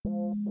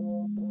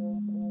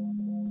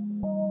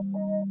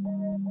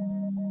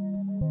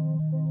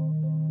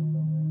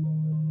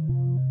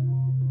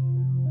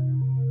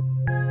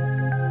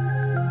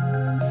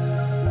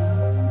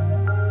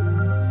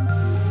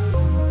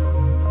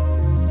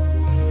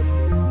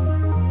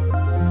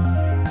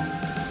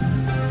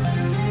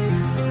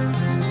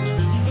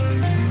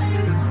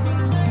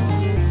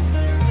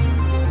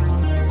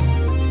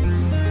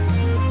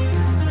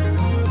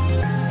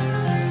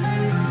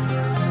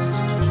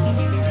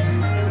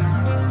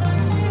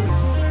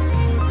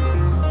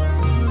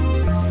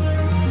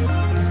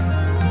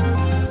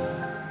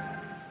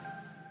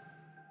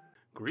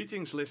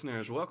Greetings,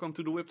 listeners. Welcome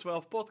to the Whip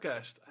 12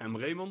 podcast. I'm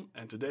Raymond,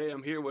 and today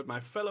I'm here with my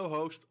fellow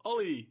host,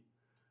 Ollie.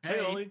 Hey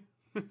Ollie.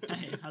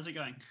 Hey, how's it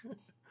going?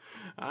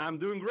 I'm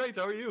doing great.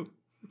 How are you?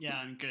 Yeah,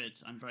 I'm good.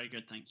 I'm very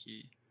good, thank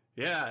you.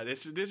 Yeah,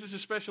 this is a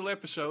special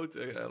episode.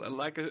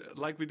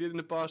 Like we did in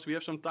the past, we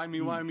have some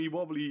timey-wimey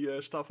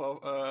wobbly stuff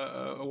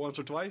once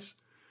or twice,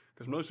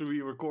 because mostly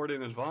we record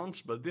in advance.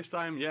 But this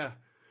time,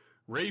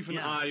 Raven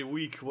Eye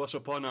Week was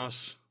upon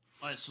us.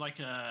 Oh, it's like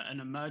an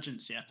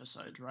emergency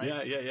episode,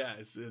 right? Yeah.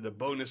 It's the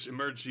bonus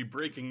emergency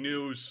breaking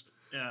news.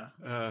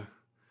 Yeah.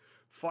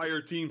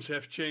 Fire teams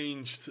have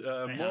changed.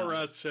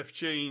 Morads have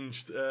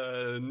changed.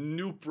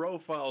 New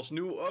profiles,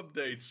 new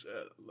updates.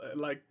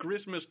 Like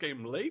Christmas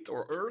came late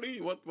or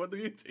early. What do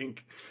you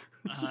think?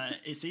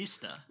 It's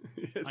Easter.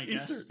 I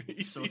guess.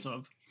 Easter. Sort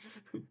of.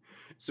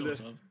 Sort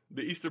of.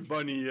 The Easter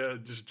Bunny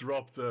just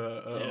dropped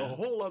a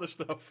whole lot of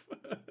stuff.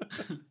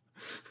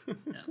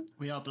 Yeah,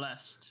 we are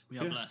blessed.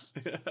 Yeah,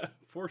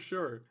 for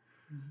sure.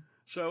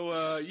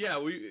 So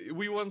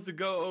we wanted to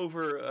go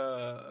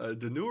over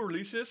the new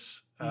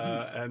releases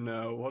and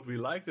what we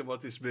liked and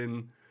what has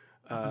been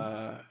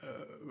what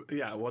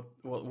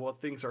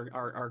things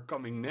are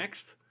coming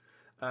next.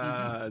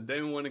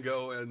 Then we want to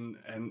go and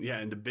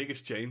the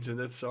biggest change, and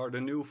that's the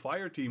new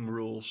fire team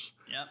rules.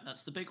 Yeah,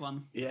 that's the big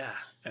one. Yeah,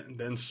 and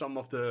then some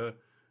of the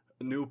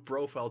new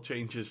profile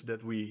changes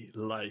that we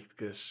liked,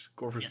 because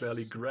Corvus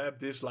Belli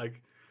grabbed this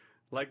like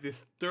this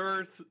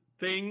third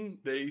thing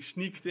they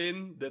sneaked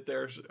in, that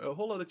there's a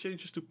whole lot of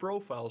changes to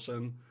profiles,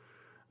 and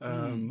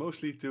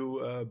mostly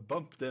to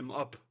bump them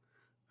up.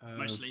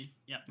 Mostly,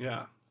 yeah.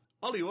 Yeah.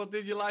 Ollie, what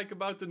did you like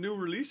about the new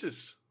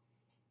releases?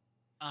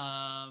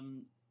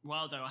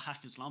 Well, there were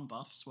Hackers Lawn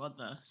buffs, weren't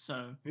there?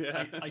 So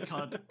I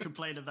can't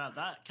complain about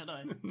that, can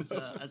I?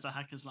 As a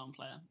Hackers Lawn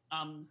player.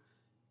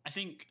 I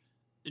think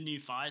the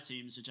new fire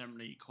teams are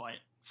generally quite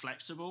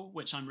flexible,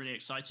 which I'm really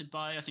excited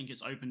by. I think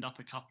it's opened up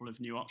a couple of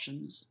new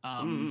options.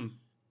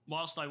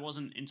 Whilst I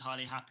wasn't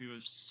entirely happy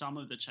with some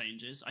of the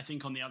changes, I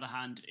think on the other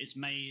hand, it's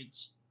made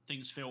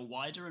things feel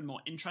wider and more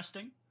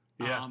interesting.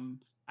 Yeah.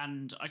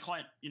 And I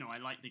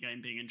like the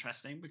game being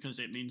interesting, because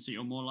it means that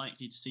you're more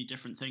likely to see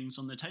different things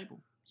on the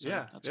table. So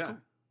that's cool.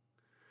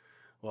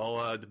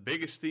 Well, the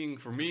biggest thing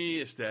for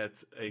me is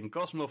that in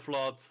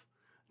Cosmoflot,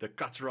 the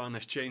Catron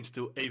has changed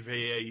to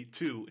AVA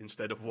 2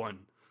 instead of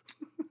 1.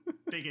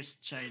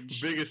 Biggest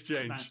change.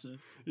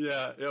 Massive.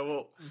 Yeah.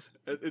 Well,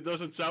 it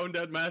doesn't sound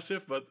that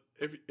massive, but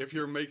if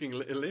you're making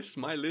a list,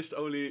 my list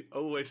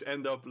always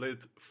end up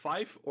with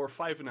 5 or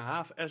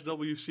 5.5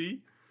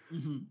 SWC,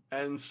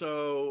 and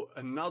so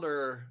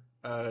another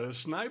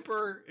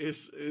sniper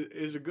is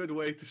a good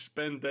way to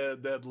spend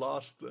that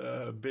last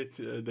bit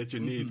that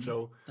you need.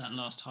 So that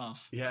last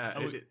half. Yeah,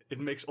 it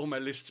makes all my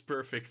lists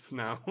perfect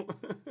now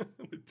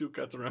with 2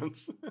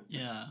 Catarans.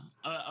 Yeah.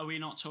 Are we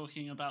not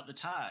talking about the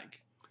tag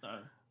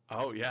though?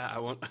 Oh yeah, I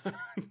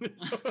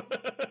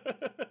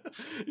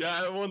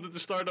wanted to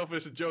start off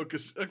as a joke,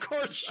 'cause of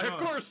course,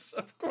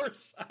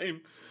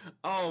 I'm.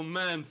 Oh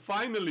man,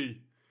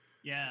 finally.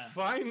 Yeah.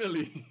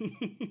 Finally.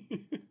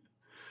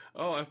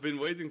 Oh, I've been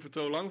waiting for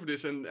so long for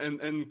this,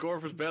 and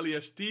Corvus Belli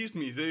has teased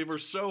me. They were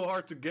so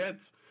hard to get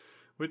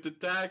with the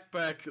tag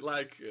pack,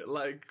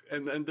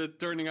 and that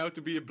turning out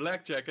to be a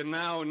blackjack, and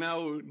now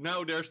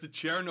there's the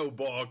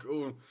Chernobog.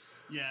 Oh.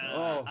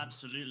 Yeah,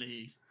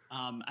 absolutely.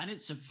 And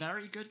it's a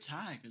very good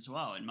tag as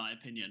well, in my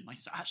opinion. Like,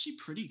 it's actually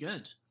pretty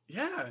good.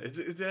 Yeah,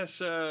 it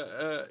has.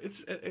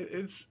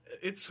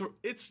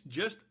 It's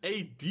just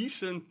a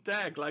decent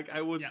tag. Like,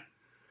 I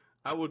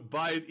would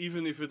buy it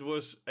even if it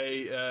was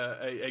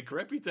a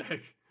crappy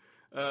tag.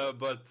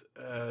 But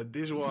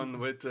this one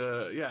with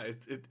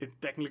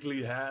it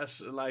technically has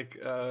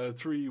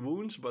 3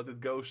 wounds, but it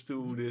goes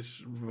to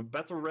this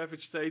battle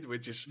ravage state,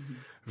 which is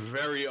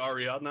very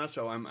Ariadna.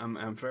 So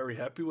I'm very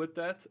happy with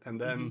that. And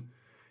then.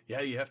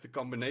 Yeah, you have the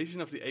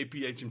combination of the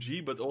AP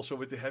HMG, but also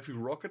with the heavy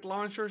rocket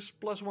launchers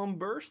 +1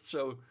 burst.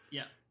 So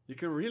you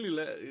can really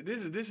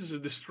this is a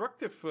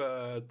destructive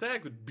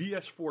tag with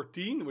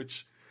BS14,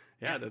 which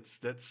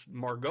that's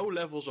Margot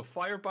levels of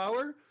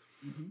firepower.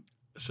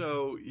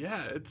 So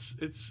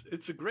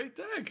it's a great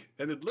tag,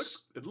 and it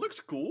looks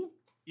cool.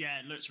 Yeah,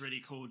 it looks really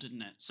cool,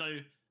 didn't it?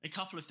 So a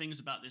couple of things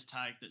about this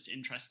tag that's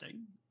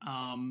interesting.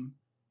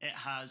 It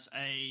has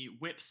a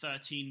Whip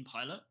 13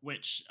 pilot,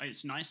 which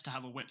it's nice to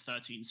have a Whip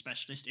 13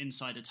 specialist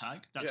inside a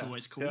tag. That's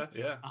always cool.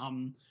 Yeah.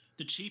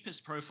 The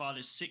cheapest profile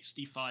is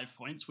 65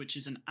 points, which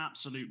is an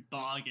absolute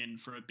bargain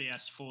for a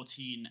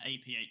BS14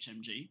 AP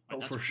HMG. Right?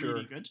 That's for sure.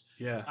 Really good.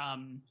 Yeah.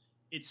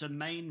 It's a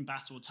main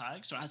battle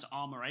tag, so it has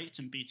Armor 8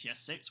 and BTS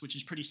 6, which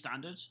is pretty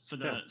standard for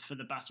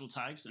the battle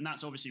tags, and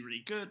that's obviously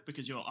really good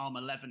because you're Armor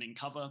 11 in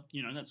cover.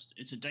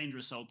 It's a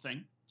dangerous old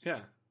thing.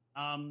 Yeah.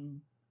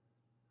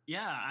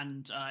 Yeah,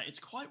 and it's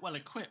quite well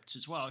equipped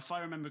as well. If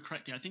I remember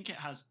correctly, I think it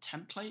has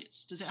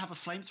templates. Does it have a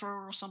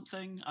flamethrower or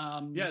something?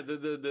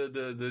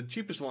 The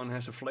cheapest one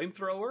has a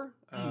flamethrower,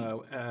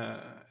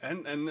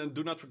 and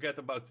do not forget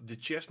about the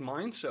chest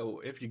mine. So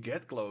if you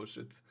get close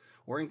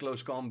or in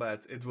close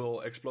combat, it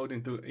will explode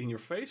in your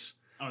face.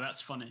 Oh,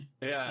 that's funny.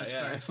 Yeah, that's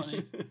very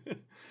funny.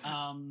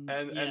 And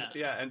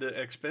the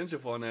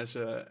expensive one has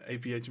a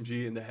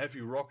APHMG and the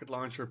heavy rocket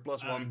launcher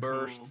plus one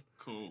burst,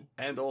 cool,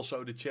 and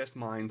also the chest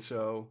mine.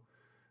 So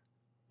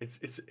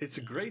it's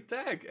a great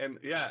tag, and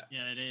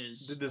it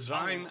is. The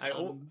design, I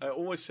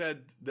always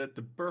said that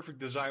the perfect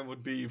design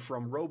would be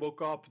from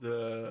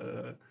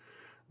RoboCop.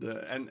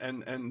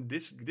 And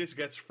this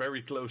gets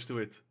very close to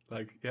it.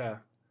 Like, yeah,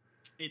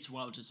 it's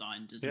well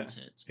designed, isn't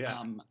it?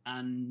 Yeah.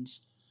 And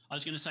I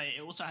was going to say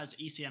it also has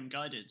ECM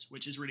guided,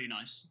 which is really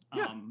nice.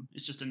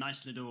 It's just a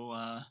nice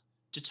little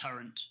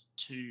deterrent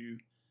to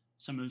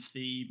some of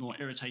the more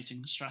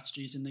irritating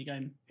strategies in the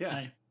game. Yeah.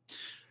 Hey.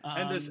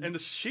 And the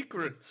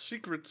secret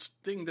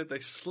thing that they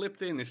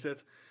slipped in is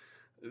that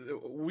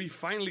we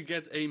finally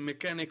get a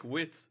mechanic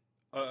with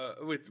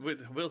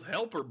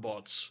helper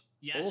bots.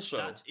 Yes, also.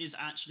 That is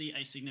actually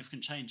a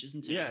significant change,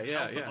 isn't it? Yeah.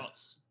 Helper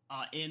bots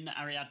are in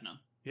Ariadna.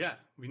 Yeah,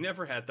 we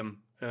never had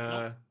them.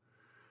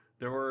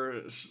 There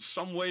were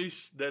some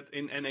ways that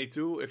in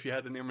NA2, if you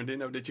had an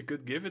Armadillo, that you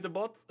could give it a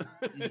bot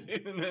in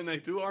an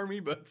NA2 army,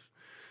 but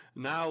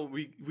now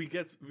we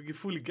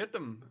fully get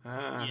them.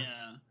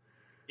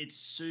 It's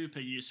super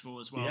useful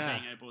as well,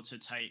 being able to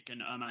take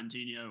an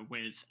Armandinho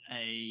with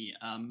a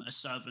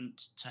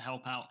servant to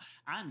help out,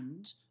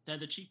 and they're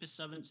the cheapest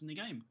servants in the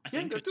game. I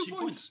think at 2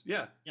 points.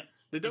 Yeah, yep.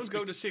 They don't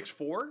go to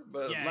 6-4,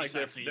 but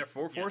exactly. they're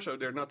 4-4, so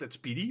they're not that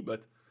speedy.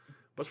 But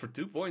for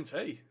 2 points,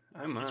 hey,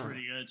 it's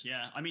really good.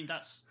 Yeah, I mean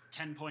that's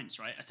 10 points,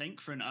 right? I think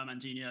for an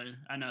Armandinho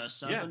and a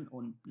servant,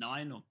 or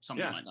 9 or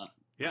something like that.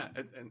 Yeah,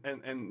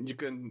 and you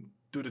can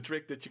do the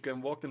trick that you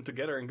can walk them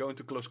together and go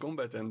into close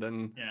combat and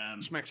then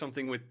smack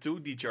something with 2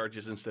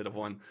 decharges instead of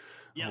 1.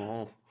 Yeah.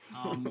 Oh.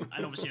 And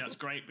obviously that's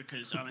great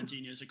because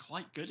Armandinhos are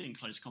quite good in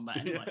close combat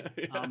anyway.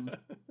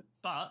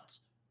 But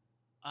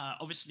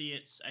obviously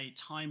it's a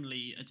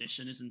timely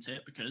addition, isn't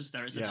it? Because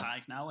there is a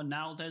tag now, and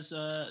now there's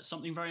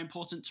something very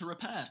important to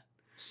repair.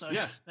 So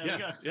there we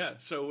go. Yeah,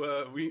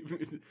 so we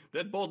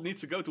that bot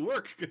needs to go to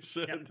work.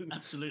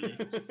 Absolutely.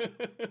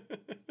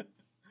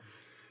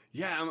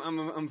 Yeah,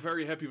 I'm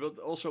very happy, but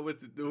also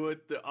with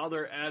the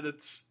other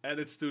edits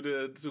to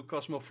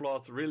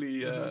Cosmoflot,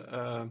 really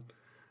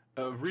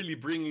really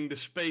bringing the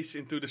space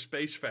into the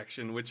space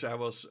faction, which I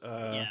was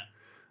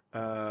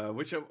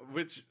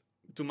which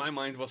to my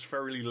mind was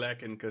fairly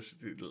lacking, because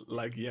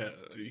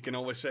you can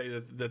always say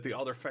that the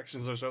other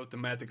factions are so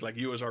thematic, like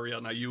US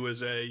Ariadna,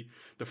 USA,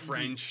 the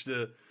French,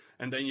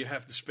 and then you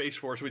have the Space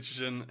Force, which is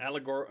a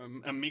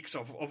mix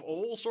of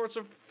all sorts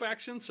of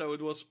factions. So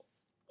it was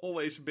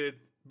always a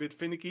bit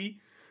finicky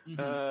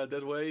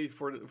that way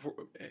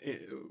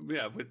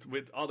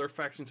with other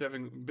factions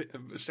having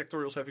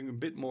sectorials having a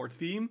bit more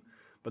theme.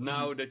 But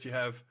now that you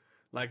have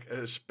like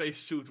a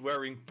spacesuit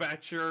wearing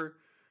Patcher,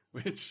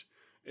 which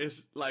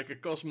is like a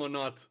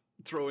cosmonaut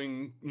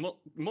throwing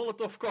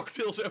Molotov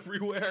cocktails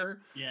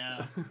everywhere.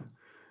 Yeah.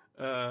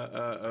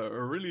 A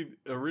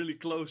really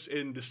close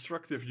in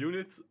destructive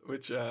unit,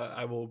 which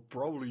I will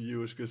probably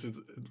use because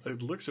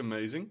it looks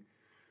amazing.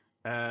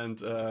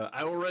 And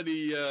I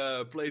already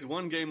played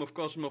one game of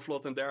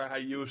Cosmoflot, and there I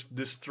used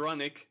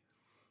Destronic.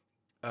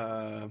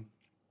 Also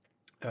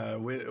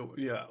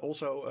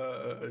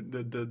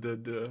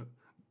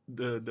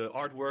the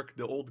artwork,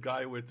 the old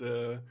guy with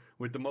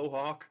the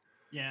mohawk.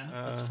 Yeah,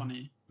 that's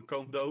funny.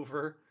 Combed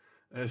over.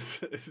 It's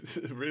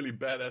a really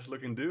badass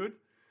looking dude.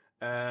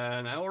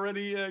 And I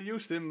already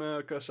used him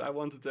because I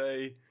wanted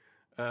a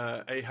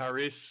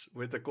Haris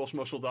with a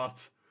Cosmo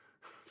Soldat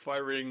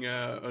firing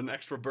an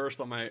extra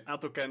burst on my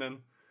auto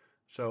cannon.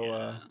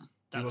 So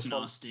that's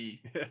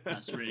nasty.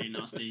 That's really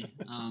nasty.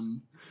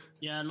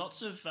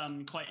 Lots of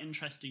quite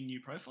interesting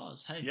new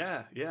profiles. Hey.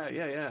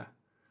 Yeah.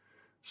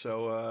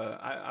 So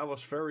I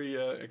was very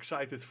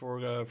excited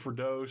for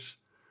those.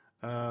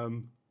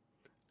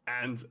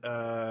 And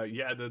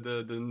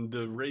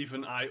the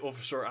Raven Eye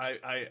officer,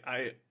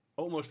 I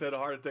almost had a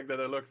heart attack that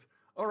I looked,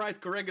 all right,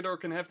 Corregidor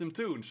can have them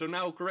too. So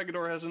now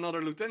Corregidor has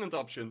another lieutenant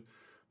option.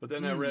 But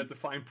then I read the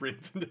fine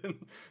print, and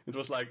then it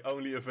was like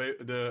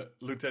the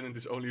lieutenant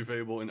is only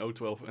available in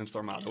O12 and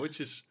Starmada, which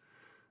is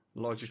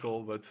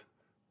logical, but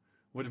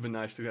would have been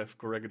nice to have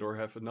Corregidor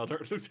have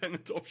another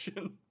lieutenant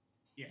option.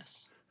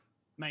 Yes.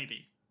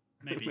 Maybe.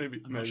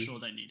 I'm not sure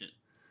they need it.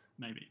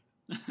 Maybe.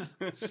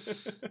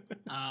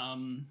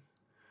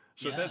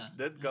 So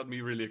that got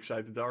me really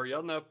excited. The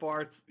Ariadna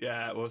part,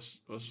 was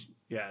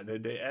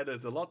they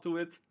added a lot to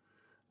it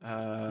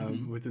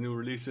with the new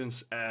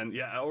releases, and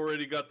I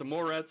already got the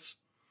Morats.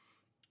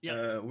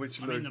 Yeah,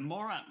 the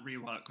Morat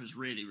rework was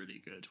really, really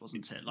good,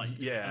 wasn't it? Like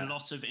a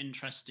lot of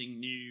interesting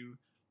new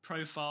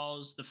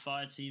profiles. The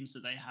fire teams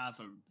that they have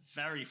are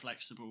very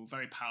flexible,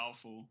 very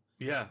powerful.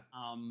 Yeah.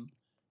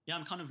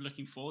 I'm kind of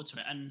looking forward to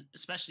it, and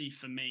especially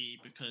for me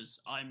because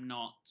I'm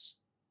not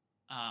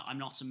a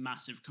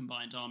massive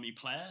combined army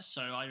player,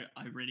 so I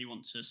really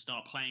want to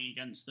start playing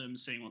against them,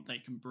 seeing what they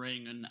can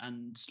bring,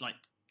 and like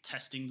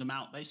testing them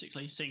out,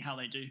 basically, seeing how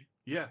they do.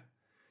 Yeah,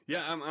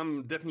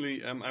 I'm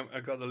definitely. I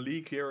got a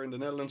league here in the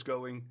Netherlands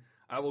going.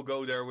 I will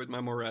go there with my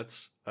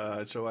Morats.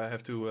 So I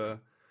have to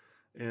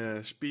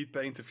speed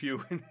paint a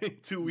few in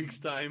 2 weeks'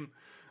 time.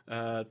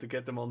 to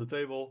get them on the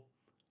table.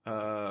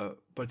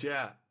 But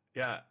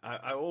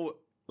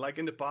like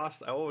in the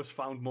past, I always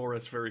found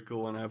Morats very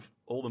cool and have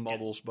all the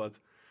models, but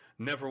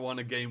never won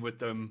a game with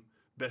them.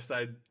 Best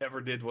I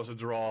ever did was a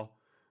draw.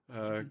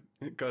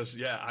 Because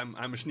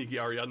I'm a sneaky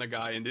Ariadna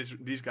guy, and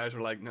these guys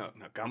are like, no,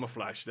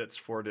 camouflage. That's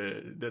for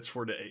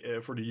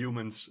the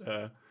humans.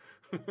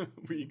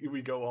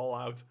 We go all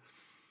out.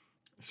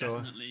 So,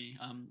 definitely.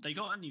 They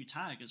got a new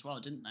tag as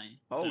well, didn't they?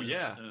 Oh,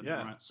 yeah.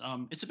 Morats.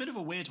 It's a bit of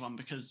a weird one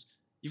because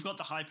you've got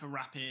the hyper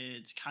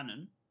rapid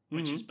cannon,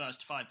 which is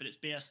burst 5, but it's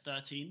BS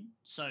 13.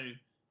 So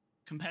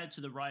compared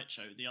to the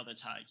Raichu, the other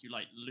tag, you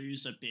like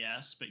lose a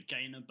BS but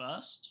gain a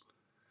burst.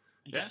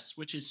 I guess,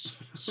 which is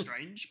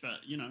strange,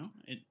 but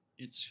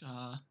it's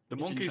the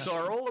monkeys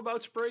are all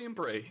about spray and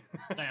pray.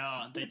 They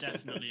are. They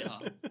definitely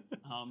are.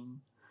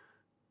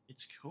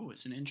 It's cool.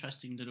 It's an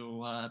interesting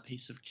little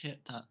piece of kit,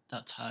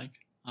 that tag.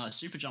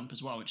 Super jump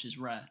as well, which is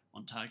rare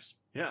on tags.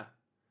 Yeah,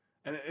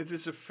 and it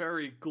is a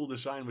very cool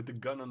design with the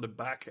gun on the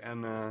back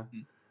and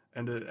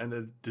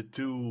the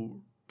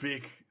two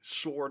big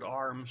sword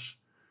arms.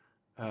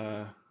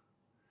 I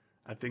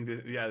think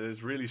that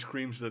this really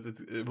screams that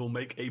it will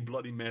make a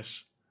bloody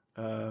mess.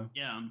 Yeah.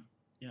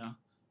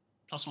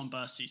 +1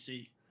 burst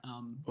CC.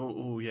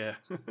 Yeah.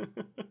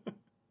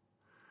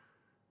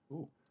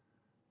 Cool.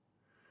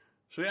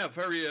 So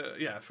very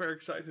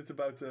excited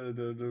about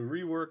the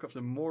rework of the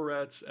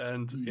Morats,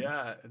 and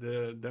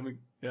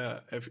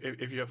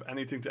if you have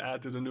anything to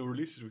add to the new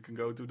releases, we can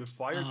go to the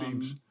fire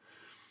teams.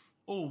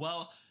 Oh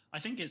well, I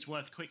think it's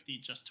worth quickly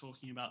just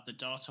talking about the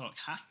Dartok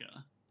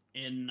hacker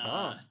in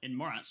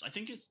Morats. I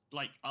think it's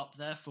like up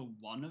there for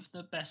one of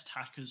the best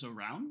hackers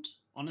around.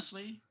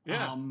 Honestly,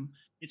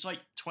 it's like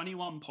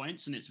 21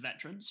 points and it's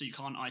veteran, so you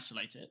can't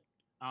isolate it.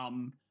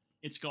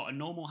 It's got a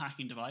normal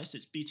hacking device.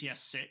 It's BTS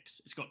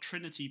 6. It's got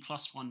Trinity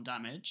 +1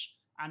 damage,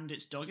 and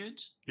it's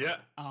dogged. Yeah.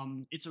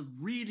 It's a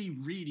really,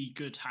 really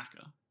good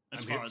hacker,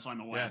 as far as I'm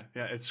aware.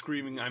 Yeah. It's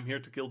screaming, "I'm here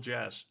to kill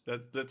Jazz."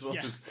 That's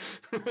what it's.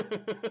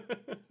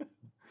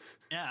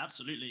 Yeah,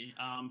 absolutely.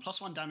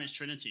 +1 damage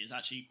Trinity is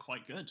actually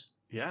quite good.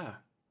 Yeah.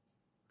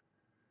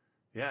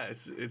 Yeah,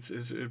 it's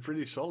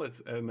pretty solid,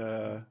 and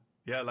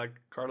like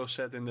Carlos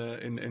said in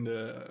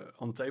the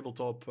on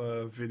tabletop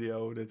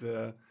video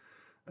that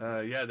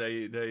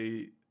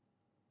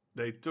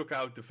they took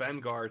out the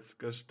Vanguard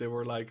because they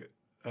were like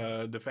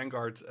the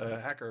Vanguard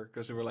hacker,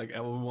 because they were like, we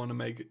want to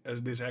make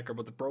this hacker,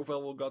 but the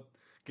profile will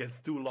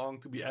get too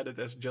long to be added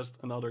as just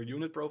another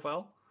unit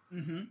profile.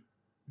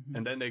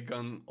 And then they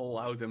gone all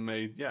out and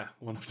made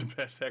one of the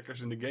best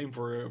hackers in the game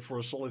for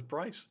a solid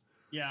price.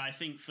 Yeah, I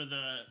think for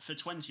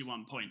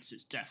 21 points,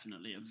 it's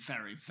definitely a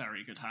very,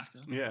 very good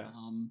hacker. Yeah.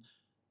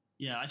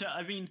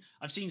 I mean,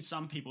 I've seen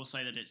some people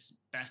say that it's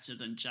better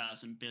than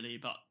Jazz and Billy,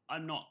 but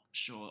I'm not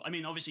sure. I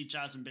mean, obviously,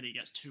 Jazz and Billy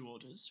gets 2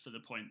 orders for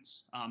the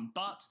points,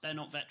 but they're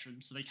not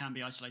veterans, so they can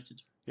be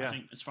isolated. Yeah. I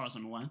think, as far as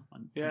I'm aware.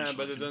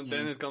 But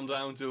then it comes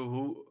down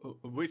to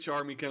which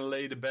army can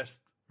lay the best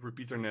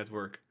repeater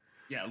network.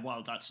 Yeah,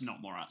 well, that's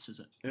not Morats, is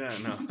it? Yeah,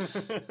 no.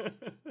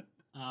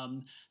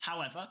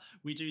 However,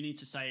 we do need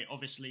to say,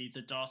 obviously,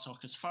 the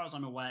Dartok, as far as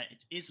I'm aware,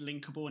 it is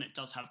linkable and it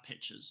does have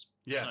pictures.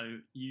 Yeah. So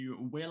you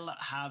will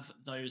have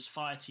those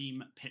fire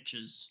team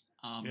pictures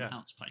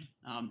out to play.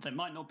 They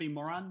might not be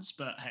Morans,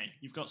 but hey,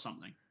 you've got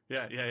something.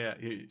 Yeah.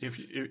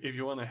 If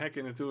you want to hack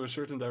into a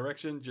certain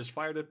direction, just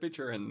fire that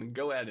picture and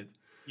go at it.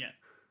 Yeah.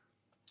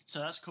 So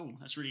that's cool.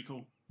 That's really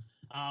cool.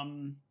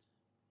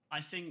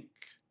 I think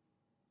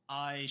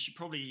I should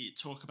probably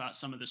talk about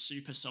some of the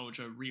Super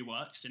Soldier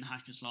reworks in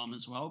Hack-Islam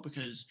as well,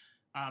 because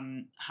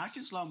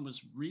Hack-Islam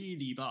was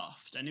really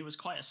buffed, and it was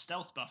quite a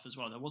stealth buff as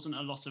well. There wasn't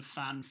a lot of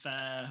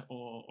fanfare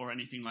or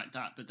anything like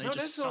that, but they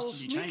just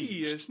subtly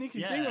changed.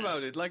 Sneaky thing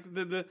about it, like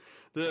the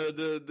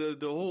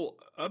whole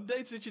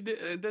updates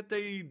that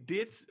they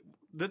did,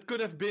 that could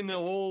have been a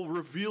whole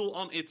reveal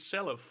on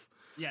itself.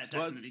 Yeah,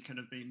 definitely could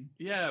have been.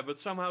 Yeah, but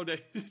somehow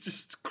they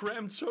just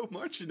crammed so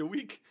much in a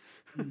week.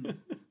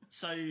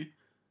 So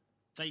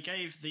they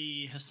gave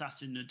the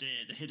Assassin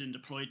Nadir, the hidden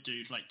deployed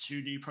dude, like 2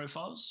 new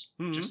profiles,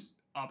 just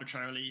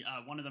arbitrarily.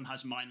 One of them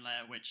has Mine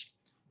Layer, which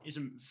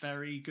isn't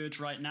very good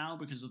right now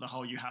because of the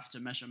whole you have to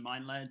measure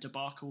Mine Layer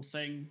debacle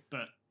thing.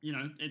 But,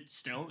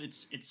 it's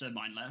a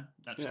Mine Layer.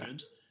 That's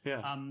good.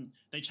 Yeah.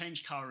 They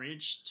changed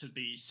Courage to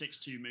be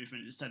 6-2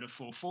 movement instead of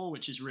 4-4,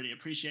 which is really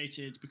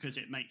appreciated because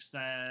it makes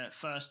their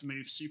first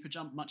move super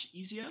jump much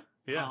easier.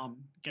 Yeah.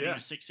 Getting a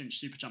 6-inch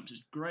super jump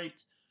is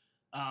great.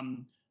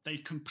 They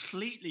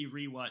completely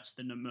reworked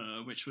the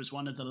Namur, which was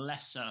one of the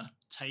lesser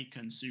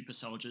taken super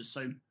soldiers.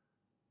 So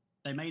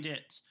they made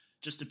it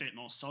just a bit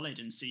more solid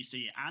in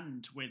CC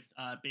and with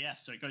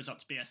BS. So it goes up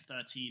to BS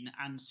 13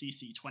 and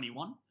CC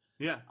 21.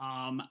 Yeah.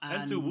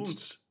 And 2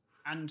 wounds.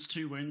 And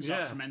 2 wounds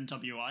up from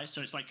NWI.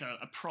 So it's like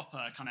a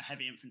proper kind of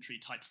heavy infantry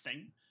type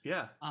thing.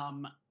 Yeah.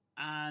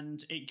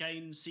 And it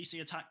gains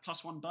CC attack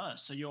 +1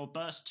 burst. So you're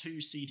burst 2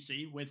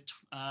 CC with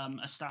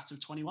a stat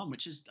of 21,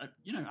 which is,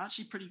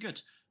 actually pretty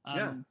good.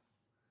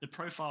 the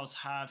profiles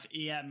have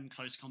EM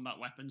close combat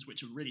weapons,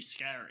 which are really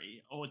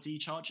scary, or D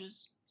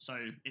charges. So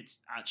it's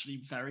actually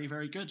very,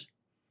 very good.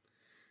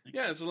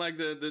 Yeah, it's like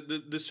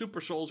the super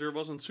soldier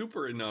wasn't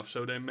super enough,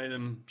 so they made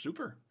him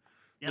super.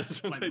 Yeah,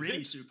 like really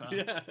did. Super.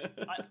 Yeah.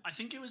 I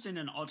think it was in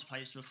an odd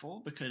place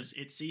before because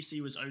its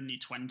CC was only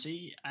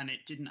 20 and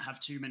it didn't have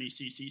too many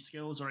CC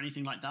skills or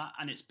anything like that,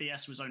 and its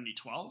BS was only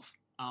 12.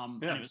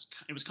 And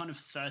it was kind of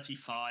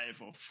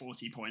 35 or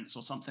 40 points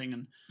or something.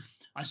 And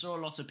I saw a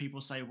lot of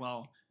people say,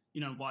 well,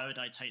 why would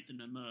I take the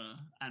Namur?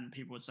 And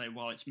people would say,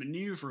 well, it's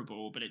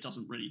maneuverable, but it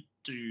doesn't really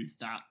do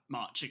that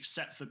much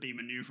except for be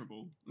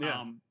maneuverable.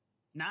 Yeah.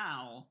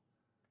 Now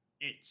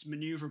it's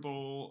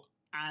maneuverable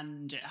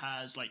and it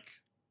has like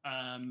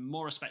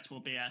more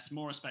respectable BS,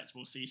 more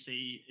respectable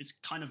CC. It's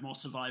kind of more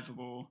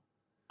survivable.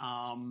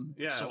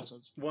 Sort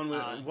of.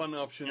 One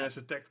option has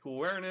a tactical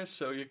awareness,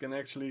 so you can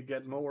actually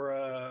get more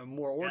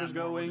orders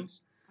going.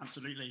 Orders.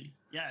 Absolutely,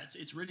 yeah,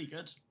 it's really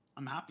good.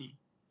 I'm happy.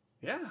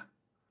 Yeah.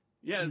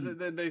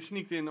 They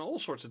sneaked in all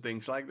sorts of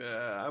things. Like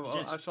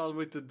I saw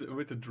with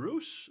the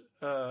Druze,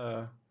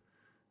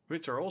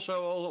 which are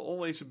also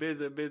always a bit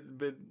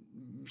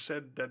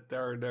said that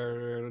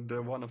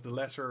they're one of the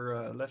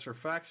lesser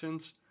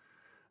factions,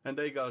 and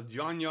they got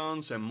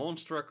Yon-Yons and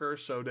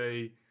Monstruckers, so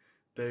they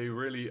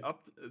really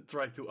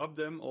tried to up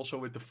them. Also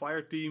with the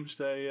fire teams,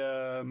 they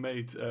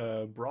made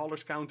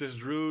brawlers count as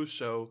Druze,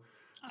 so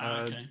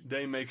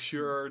they make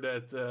sure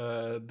that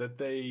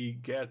they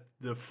get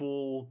the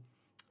full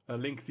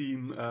Link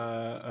team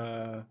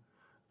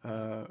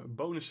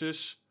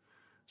bonuses.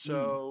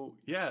 So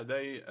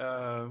they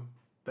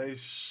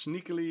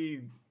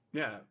sneakily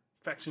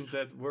factions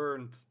that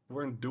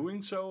weren't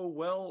doing so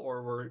well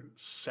or were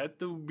said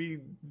to be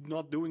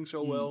not doing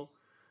so well.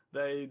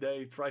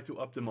 They try to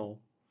up them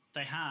all.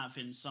 They have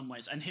in some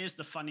ways. And here's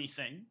the funny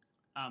thing.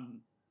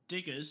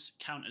 Diggers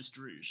count as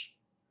Druze.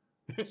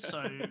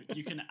 So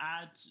you can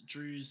add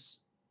Druze...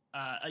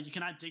 you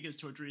can add Diggers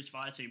to a Druze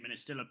fire team and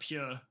it's still a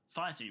pure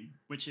fire team,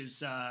 which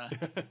is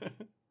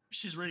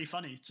really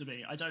funny to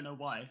me. I don't know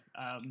why.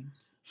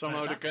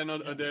 Somehow they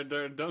cannot.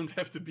 There don't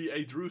have to be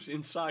a Druze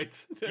inside.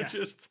 They're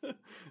just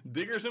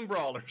Diggers and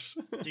Brawlers.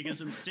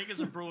 Diggers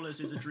and Brawlers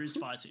is a Druze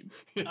fire team.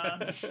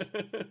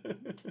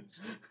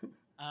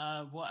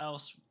 What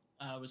else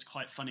was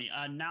quite funny?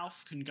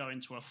 Nauf can go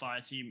into a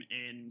fire team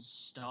in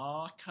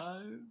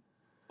Starco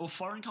or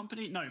Foreign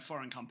Company. No,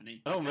 Foreign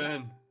Company. Oh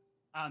man.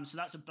 So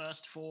that's a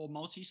burst 4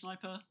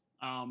 multi-sniper,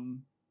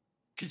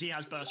 because he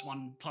has burst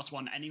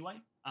 1+1 anyway,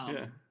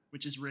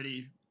 which is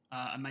really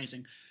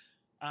amazing.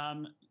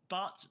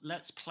 But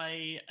let's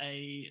play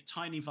a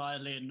tiny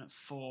violin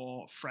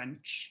for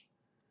French,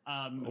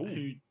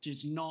 who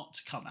did not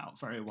come out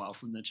very well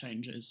from the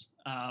changes.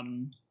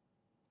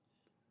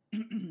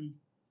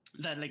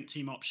 Their Link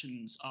team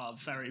options are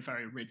very,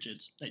 very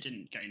rigid. They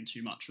didn't gain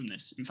too much from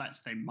this. In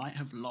fact, they might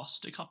have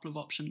lost a couple of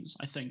options,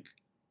 I think.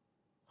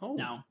 Oh.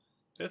 Now,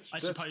 I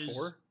suppose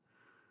poor.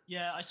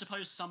 Yeah, I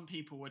suppose some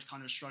people would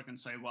kind of shrug and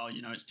say, well,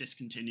 it's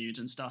discontinued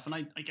and stuff. And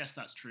I guess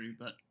that's true,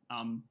 but,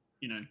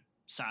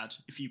 sad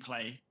if you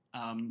play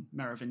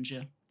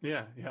Merovingia.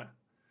 Yeah.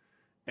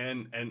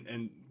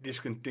 And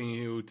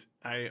discontinued,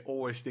 I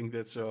always think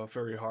that's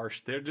very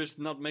harsh. They're just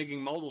not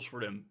making models for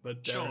them,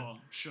 but they're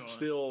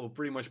still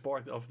pretty much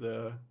part of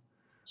the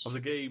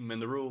game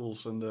and the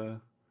rules and the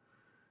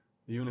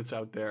units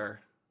out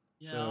there.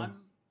 Yeah, so.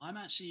 I'm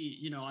actually,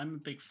 I'm a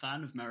big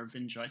fan of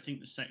Merovingia. I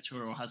think the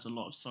Sectorial has a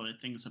lot of solid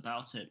things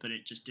about it, but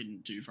it just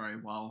didn't do very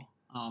well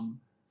from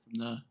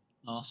the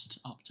last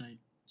update.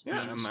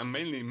 Yeah,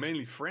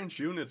 mainly French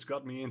units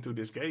got me into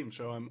this game,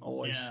 so I'm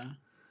always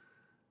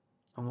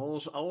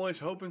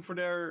hoping for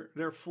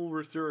their full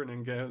return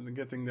and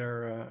getting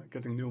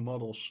new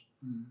models.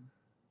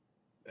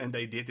 And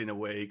they did in a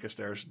way, because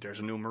there's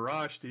a new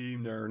Mirage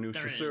team, there are new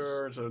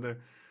Chasseurs, so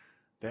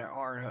there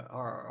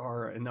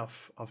are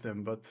enough of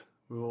them, but.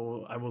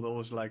 I would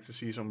always like to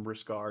see some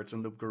Briscards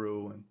and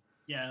Loup-Garou.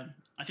 Yeah,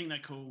 I think they're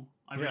cool.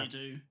 I really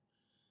do.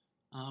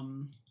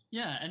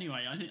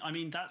 Anyway, I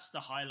mean, that's the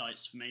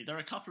highlights for me. There are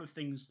a couple of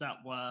things that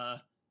were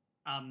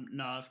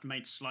nerfed,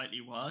 made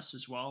slightly worse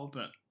as well,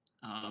 but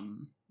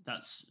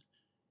that's,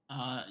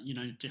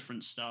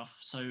 different stuff.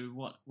 So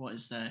what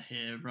is there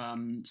here?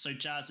 So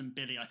Jazz and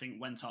Billy, I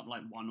think, went up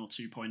like 1 or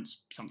 2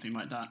 points, something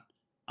like that.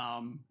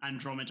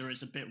 Andromeda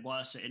is a bit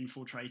worse at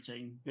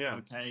infiltrating. Yeah.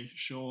 Okay,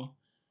 sure.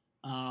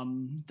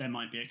 There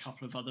might be a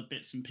couple of other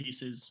bits and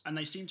pieces, and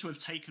they seem to have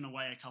taken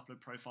away a couple of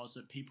profiles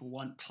that people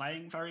weren't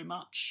playing very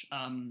much,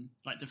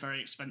 like the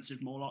very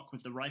expensive Morlock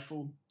with the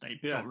rifle. They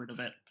got rid of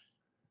it.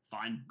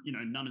 Fine,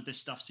 none of this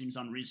stuff seems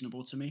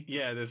unreasonable to me.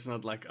 Yeah, that's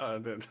not like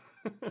that.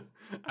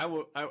 I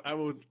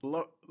would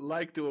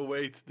like to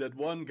await that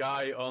one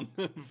guy on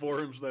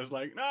forums that's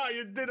like, "No,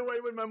 you did away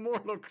with my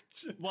Morlock."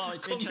 Well,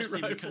 it's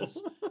interesting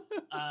because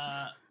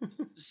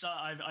so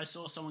I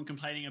saw someone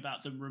complaining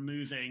about them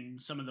removing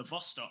some of the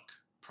Vostok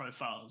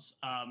profiles.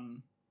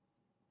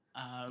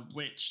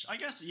 which I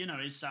guess,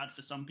 is sad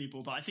for some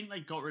people, but I think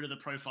they got rid of the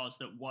profiles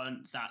that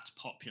weren't that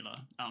popular.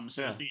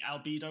 So it's the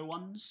albedo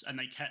ones, and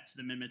they kept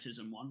the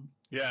mimetism one.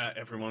 Yeah,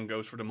 everyone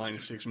goes for the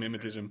 -6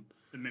 mimetism.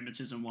 The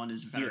mimetism one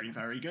is very,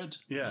 very good.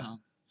 Yeah.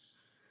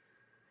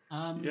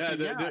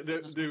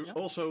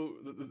 Also,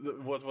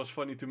 what was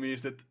funny to me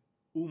is that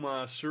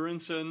Uma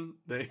Sørensen,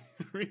 they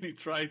really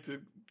tried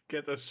to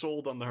get a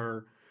sold on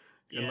her.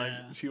 And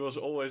like, she was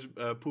always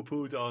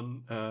poo-pooed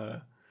on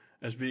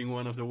as being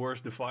one of the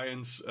worst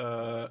Defiance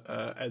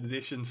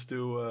additions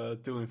to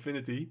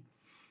Infinity.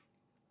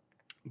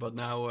 But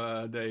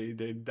now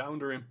they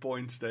downed her in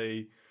points.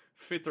 They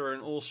fit her in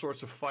all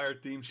sorts of fire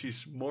teams.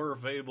 She's more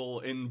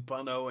available in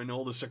Pano and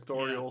all the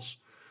sectorials.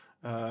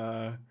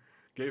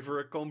 Gave her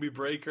a combi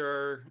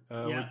breaker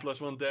with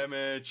 +1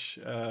 damage.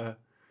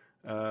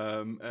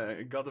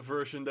 Got a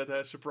version that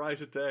has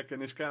surprise attack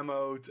and is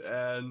camoed,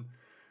 and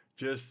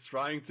just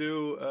trying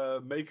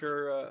to make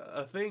her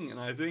a thing. And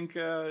I think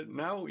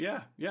now,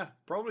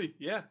 probably.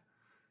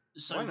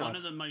 So one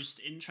of the most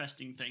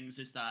interesting things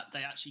is that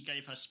they actually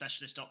gave her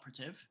specialist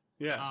operative.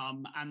 Yeah.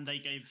 And they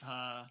gave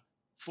her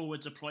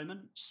forward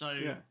deployment.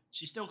 So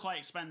she's still quite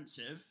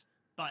expensive,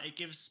 but it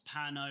gives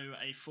Pano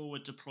a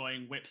forward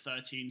deploying Whip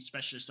 13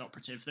 specialist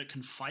operative that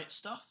can fight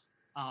stuff.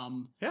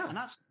 And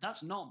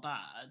that's not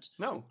bad.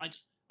 No.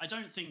 I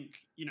don't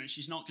think,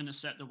 she's not going to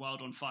set the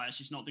world on fire.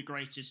 She's not the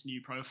greatest new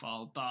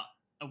profile, but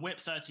a Whip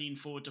 13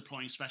 forward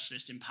deploying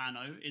specialist in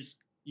Pano is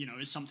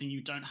something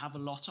you don't have a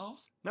lot of.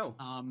 No.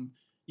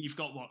 You've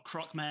got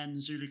Crocman,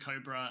 Zulu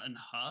Cobra, and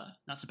her.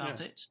 That's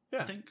about it,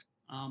 I think.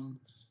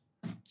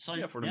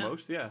 For the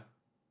most,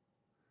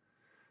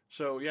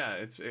 So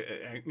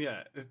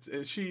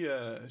she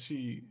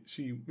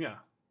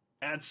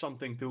adds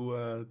something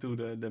to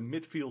the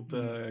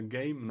midfield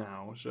game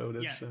now. So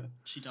that's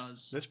she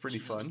does. That's pretty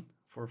fun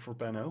for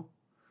Pano.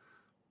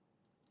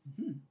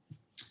 Mm-hmm.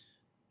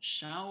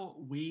 Shall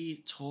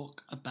we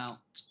talk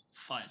about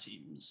fire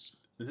teams?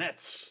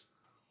 Let's.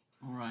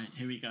 All right,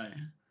 here we go.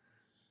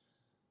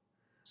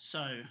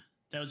 So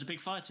there was a big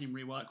fire team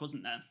rework,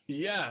 wasn't there?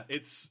 Yeah,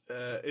 it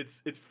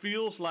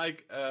feels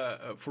like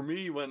for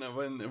me when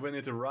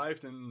it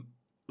arrived and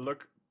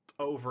looked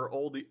over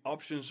all the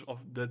options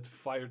that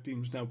fire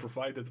teams now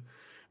provided,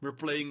 we're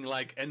playing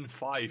like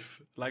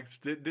N5. Like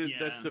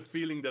that's the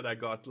feeling that I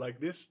got. Like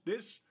this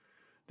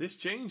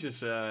changes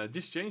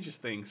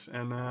things,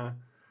 and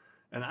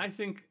I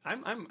think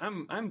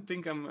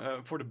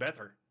I'm for the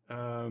better.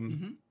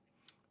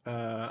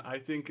 I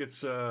think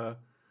it's.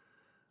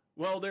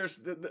 Well, there's.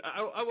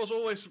 I was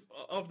always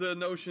of the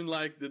notion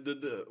like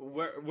the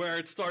where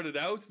it started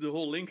out, the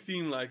whole Link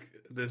team, like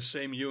the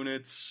same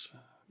units,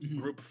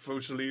 group of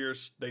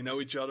Fusiliers, they know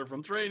each other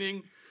from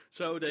training,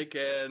 so they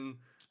can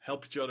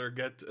help each other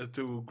get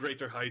to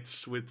greater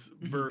heights with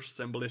bursts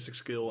and ballistic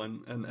skill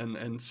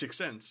and Sixth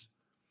Sense.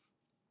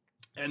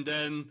 And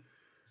then,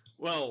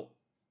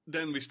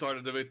 then we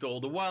started with all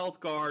the wild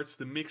cards,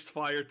 the mixed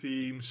fire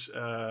teams,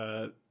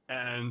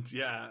 and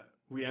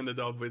we ended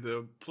up with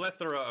a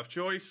plethora of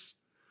choice.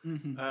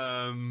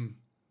 And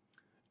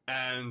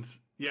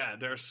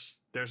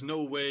there's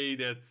no way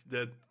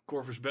that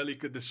Corvus Belli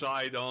could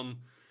decide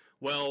on,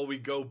 we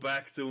go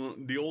back to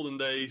the olden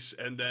days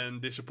and then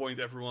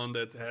disappoint everyone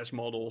that has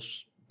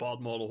models,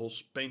 bought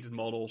models, painted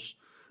models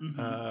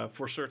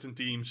for certain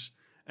teams,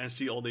 and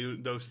see all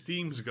those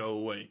teams go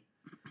away.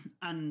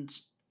 And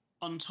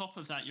on top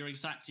of that, you're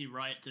exactly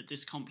right that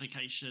this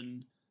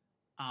complication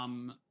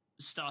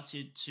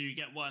started to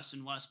get worse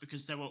and worse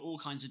because there were all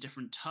kinds of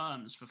different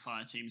terms for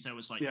fire teams. There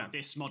was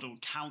this model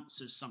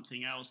counts as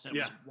something else. There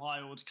was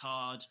wild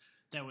card.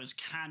 There was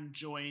can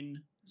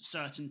join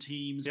certain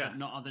teams but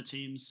not other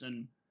teams.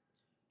 And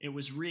it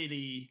was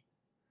really,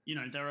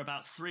 there are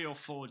about 3 or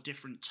 4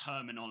 different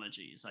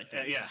terminologies, I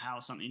think, for how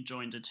something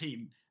joined a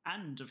team.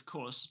 And of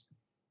course,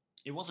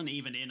 it wasn't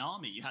even in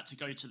Army. You had to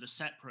go to the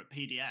separate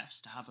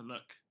PDFs to have a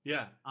look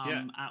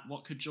at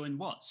what could join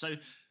what. So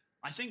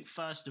I think,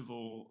 first of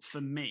all,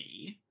 for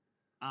me,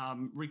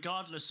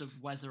 regardless of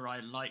whether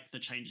I like the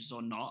changes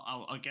or not,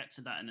 I'll get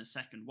to that in a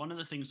second. One of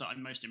the things that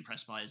I'm most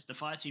impressed by is the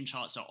fire team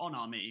charts are on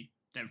Army.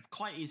 They're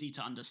quite easy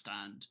to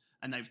understand,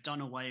 and they've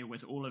done away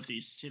with all of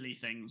these silly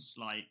things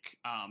like,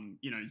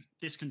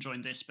 this can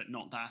join this but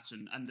not that,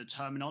 and the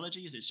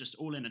terminologies. It's just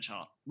all in a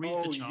chart.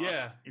 Read the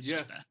chart. It's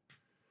just there.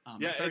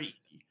 Very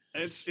easy.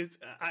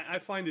 I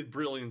find it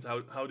brilliant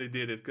how they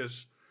did it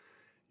because,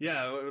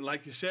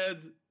 like you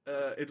said,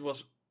 it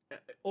was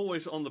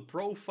always on the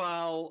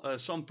profile.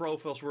 Some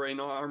profiles were in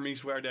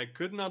armies where they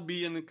could not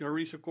be in the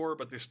Harissa Corps,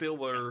 but they still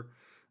were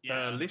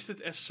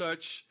listed as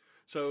such.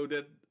 So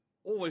that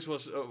always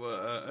was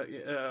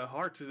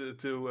hard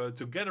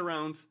to get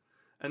around.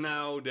 And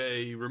now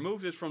they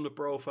removed it from the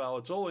profile.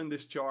 It's all in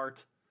this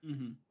chart.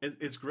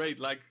 It's great.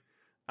 Like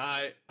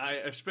I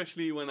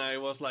especially when I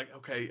was like,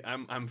 okay,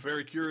 I'm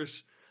very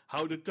curious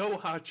how the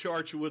Toha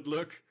chart would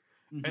look.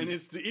 And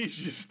it's the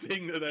easiest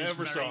thing that I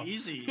ever saw.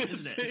 It's very easy,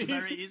 isn't it? It's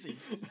very easy.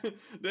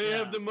 They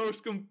have the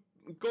most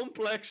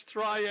complex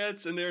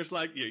triads, and there's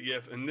like, you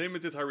have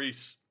unlimited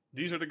Haris.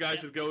 these are the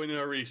guys that go in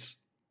Ares.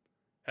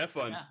 Have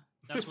fun. Yeah,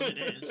 that's what it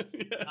is.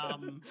 Yeah.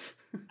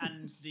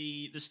 And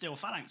the Steel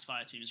Phalanx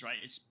fire teams, right?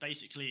 It's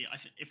basically,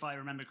 if I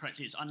remember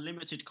correctly, it's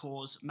unlimited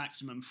cores,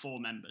 maximum 4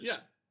 members. Yeah,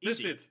 that's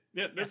it.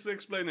 Yeah, that's the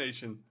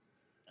explanation.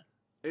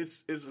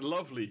 It's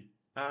lovely.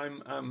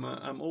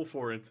 I'm all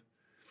for it.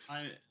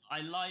 I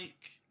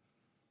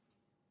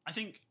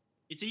think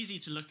it's easy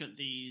to look at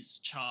these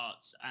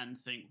charts and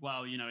think,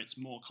 well, it's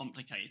more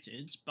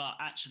complicated. But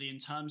actually, in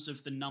terms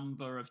of the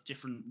number of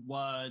different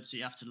words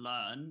you have to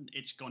learn,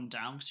 it's gone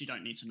down because you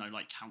don't need to know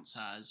like counts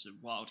as,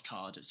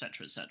 wildcard,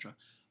 etc., etc.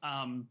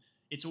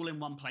 It's all in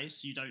one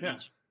place. You don't need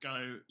to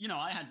go.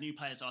 I had new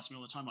players ask me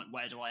all the time, like,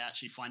 where do I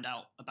actually find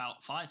out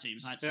about fire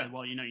teams? And I had to say,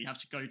 well, you have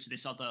to go to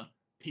this other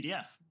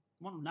PDF.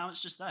 Well, now it's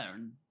just there.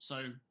 And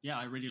so, yeah,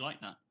 I really like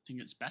that. I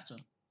think it's better.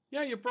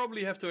 Yeah, you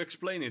probably have to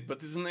explain it,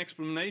 but it's an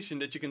explanation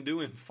that you can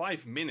do in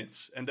 5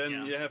 minutes. And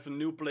then you have a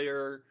new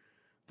player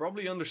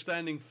probably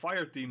understanding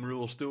fire team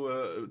rules to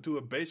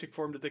a basic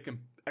form that they can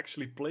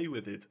actually play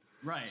with it.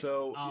 Right.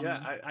 So,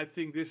 I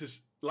think this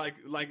is like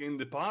in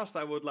the past,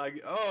 I would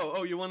like,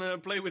 oh, you want to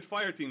play with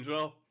fire teams?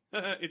 Well,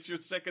 it's your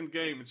second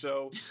game,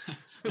 so...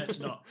 Let's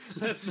not.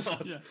 Let's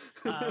not. Yeah.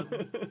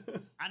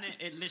 And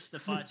it lists the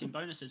fire team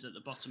bonuses at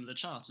the bottom of the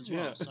chart as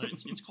well. Yeah. So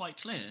it's quite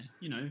clear,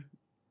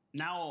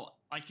 Now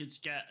I could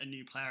get a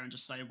new player and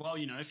just say, well,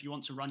 if you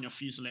want to run your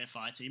Fusilier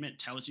fire team, it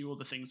tells you all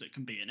the things that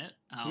can be in it.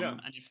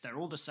 And if they're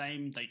all the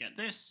same, they get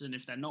this. And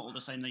if they're not all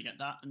the same, they get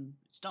that. And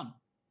it's done.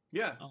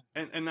 Yeah. Oh.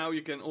 And now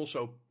you can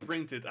also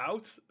print it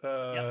out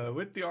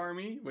with the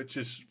army, which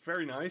is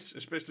very nice,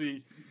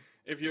 especially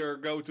if you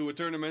go to a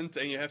tournament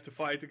and you have to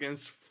fight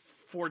against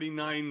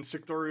 49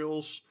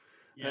 sectorials.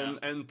 Yeah.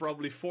 And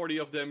probably 40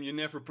 of them you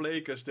never play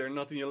because they're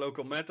not in your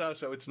local meta.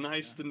 So it's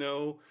nice to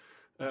know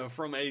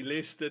from a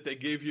list that they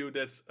give you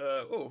that's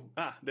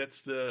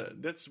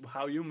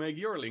how you make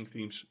your link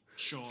teams.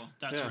 Sure,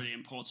 that's really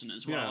important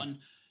as well. Yeah. And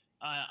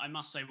I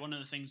must say, one of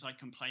the things I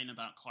complain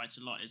about quite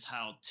a lot is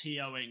how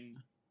TOing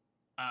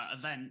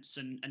events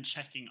and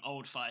checking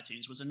old fire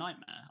teams was a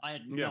nightmare. I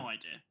had no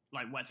idea,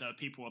 like whether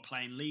people were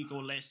playing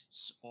legal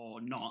lists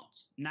or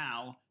not.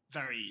 Now,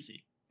 very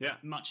easy. Yeah,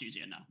 much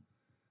easier now.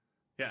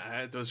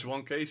 Yeah, there was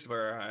one case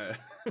where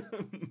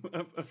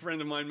a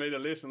friend of mine made a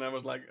list, and I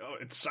was like, "Oh,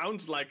 it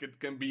sounds like it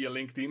can be a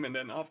link team," and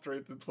then after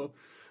it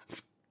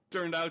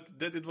turned out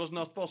that it was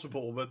not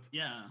possible. But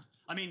yeah,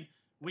 I mean,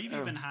 we've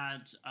even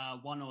had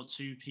 1 or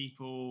 2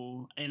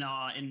 people in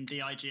the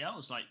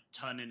IGLs like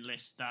turn in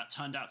lists that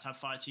turned out to have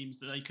fire teams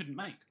that they couldn't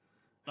make.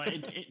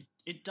 Like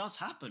it does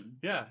happen.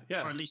 Yeah,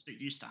 or at least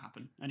it used to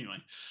happen. Anyway.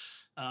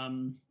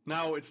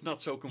 Now it's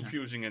not so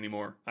confusing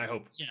anymore, I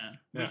hope. Yeah,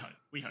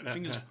 we hope.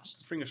 Fingers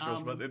crossed. Fingers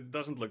crossed, but it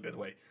doesn't look that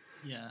way.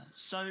 Yeah,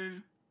 so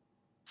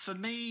for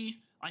me,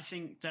 I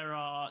think there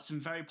are some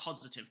very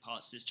positive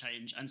parts to this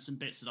change and some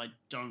bits that I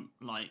don't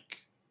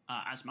like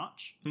as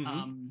much.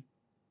 Mm-hmm.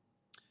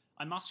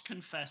 I must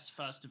confess,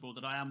 first of all,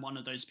 that I am one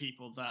of those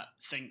people that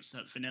thinks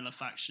that vanilla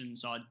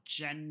factions are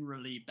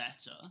generally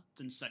better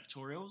than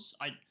sectorials.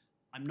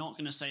 I'm not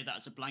going to say that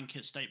as a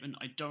blanket statement.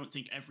 I don't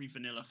think every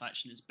vanilla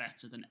faction is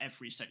better than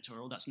every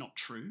sectorial. That's not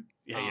true.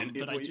 Yeah,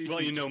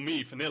 you know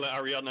me. Vanilla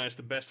Ariadna is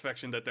the best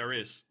faction that there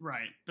is.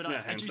 Right, but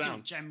I do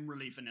think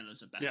generally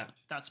vanillas are better. Yeah.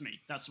 That's me.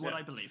 That's what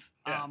I believe.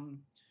 Yeah.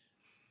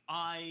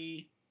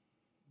 I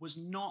was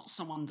not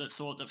someone that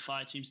thought that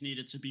fire teams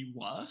needed to be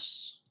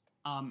worse.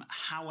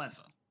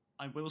 However,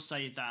 I will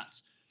say that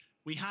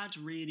we had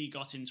really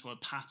got into a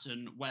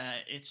pattern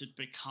where it had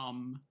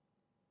become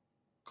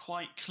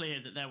quite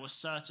clear that there were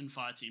certain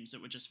fire teams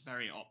that were just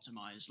very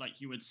optimized. Like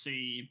you would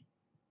see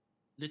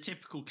the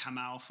typical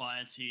Kamal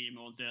fire team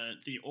or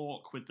the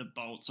Orc with the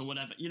bolts or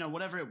whatever,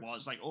 whatever it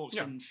was, like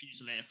Orcs and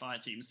Fusilier fire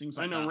teams, things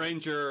like that. I know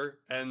Ranger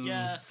and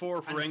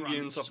 4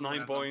 Ferengians of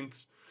 9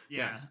 points.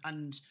 Yeah,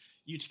 and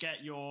you'd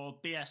get your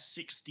BS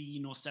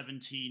 16 or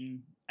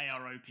 17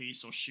 ARO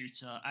piece or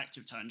shooter,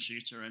 active turn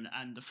shooter,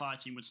 and the fire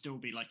team would still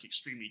be like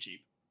extremely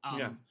cheap.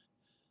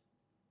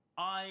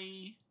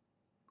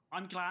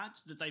 I'm glad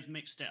that they've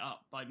mixed it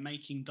up by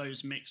making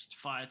those mixed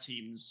fire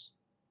teams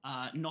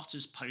not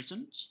as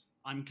potent.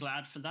 I'm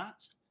glad for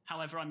that.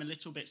 However, I'm a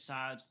little bit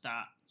sad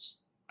that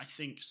I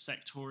think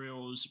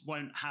sectorials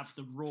won't have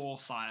the raw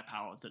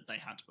firepower that they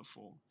had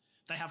before.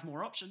 They have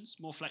more options,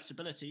 more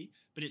flexibility,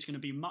 but it's going to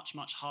be much,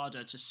 much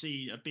harder to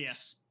see a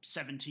BS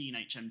 17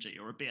 HMG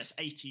or a BS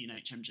 18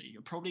 HMG.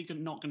 You're probably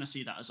not going to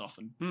see that as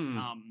often.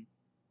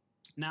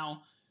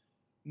 Now,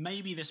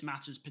 maybe this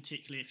matters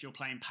particularly if you're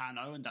playing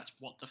Pano and that's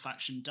what the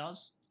faction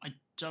does. I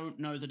don't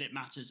know that it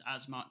matters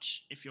as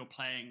much if you're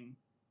playing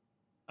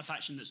a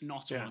faction that's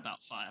not all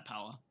about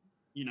firepower,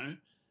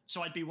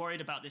 So I'd be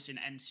worried about this in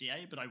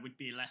NCA, but I would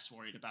be less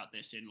worried about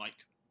this in like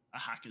a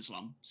Hackers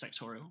Lum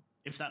sectorial,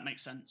 if that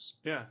makes sense.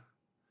 Yeah.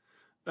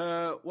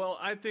 Well,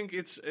 I think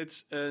it's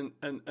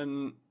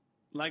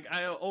like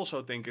I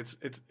also think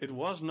it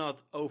was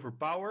not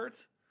overpowered.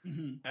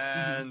 Mm-hmm.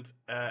 And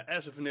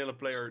as a vanilla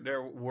player,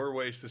 there were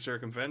ways to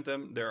circumvent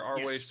them. There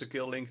are ways to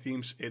kill link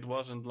teams. It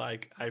wasn't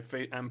like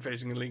I'm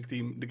facing a link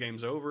team, the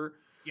game's over.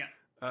 Yeah.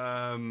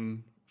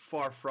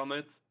 far from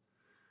it,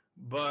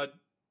 but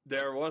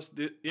there was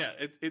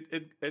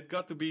it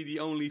got to be the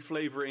only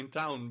flavor in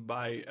town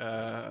by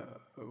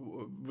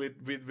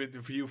with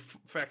a few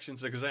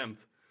factions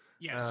exempt.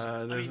 Yes,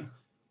 I mean,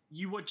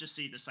 you would just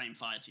see the same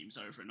fire teams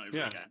over and over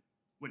again,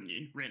 wouldn't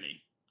you?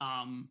 Really.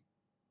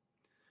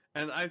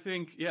 And I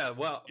think,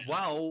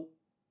 while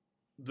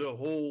the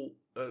whole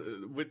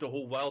with the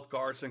whole wild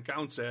cards and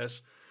count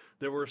says,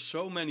 there were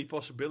so many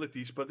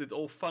possibilities, but it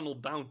all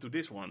funneled down to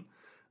this one,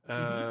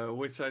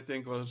 which I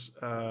think was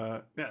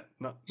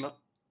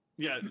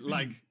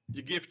like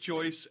you give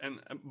choice, and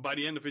by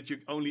the end of it, you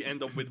only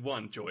end up with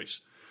one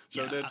choice.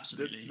 So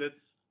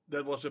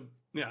that was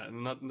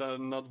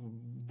not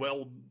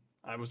well.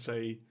 I would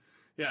say,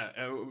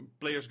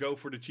 players go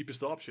for the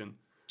cheapest option.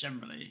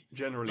 Generally.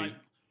 Like,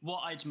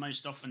 what I'd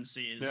most often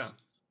see is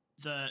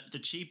the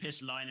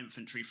cheapest line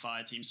infantry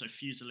fire team, so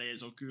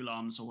Fusiliers or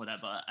Goularms or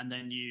whatever, and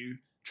then you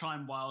try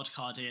and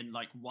wildcard in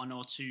like one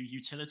or two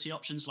utility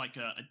options, like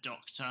a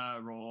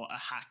doctor or a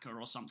hacker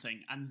or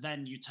something, and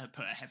then you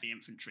put a heavy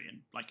infantry in,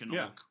 like an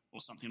orc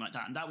or something like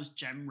that. And that was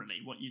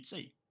generally what you'd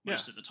see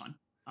most of the time.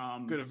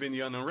 Could have been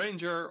the Unknown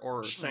Ranger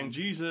or St.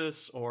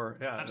 Jesus or...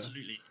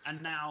 Absolutely.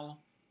 And now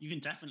you can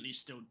definitely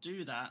still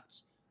do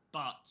that,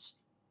 but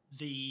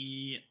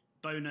the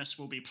bonus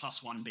will be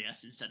 +1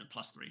 BS instead of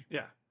 +3.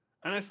 Yeah.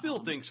 And I still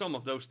think some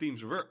of those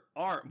teams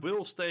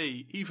will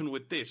stay, even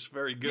with this,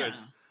 very good.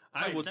 Yeah.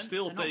 I would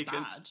still take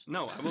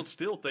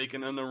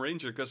an Unknown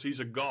Ranger because he's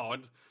a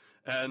god,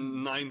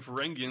 and 9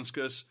 Ferengians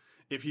because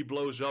if he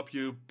blows up,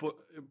 you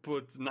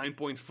put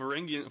 9-point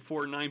Ferengian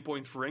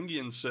 9-point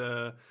Ferengians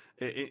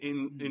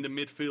in the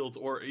midfield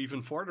or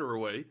even farther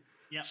away.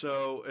 Yep.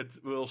 So it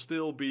will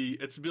still be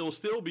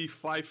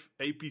 5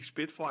 AP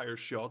Spitfire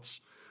shots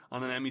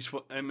on an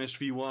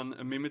MSV1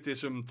 a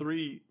Mimetism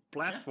 3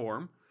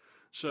 platform. Yeah.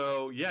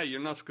 So you're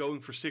not going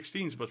for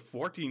 16s, but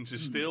 14s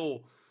is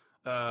still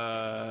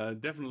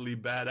definitely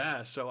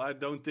badass. So I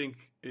don't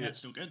think it's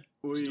still good.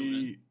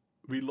 We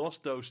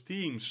lost those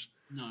teams.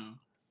 No.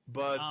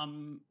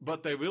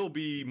 But they will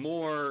be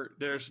more.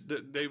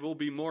 They will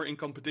be more in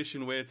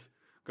competition with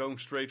going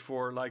straight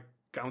for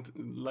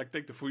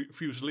take the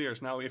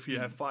Fusiliers. Now, if you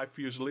have 5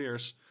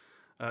 Fusiliers,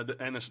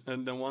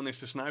 and then one is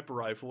the sniper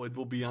rifle, it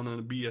will be on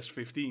a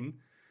BS-15.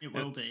 It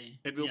will be.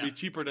 It will be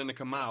cheaper than the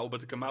Kamau,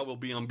 but the Kamau will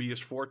be on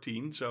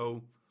BS-14.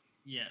 So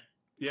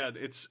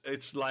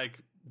it's like,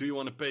 do you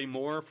want to pay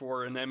more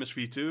for an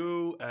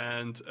MSV2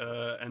 and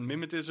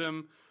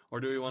Mimetism, or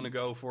do you want to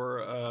go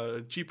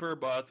for cheaper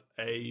but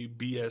a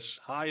BS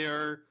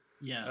higher?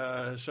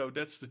 Yeah. So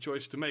that's the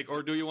choice to make.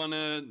 Or do you want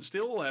to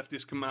still have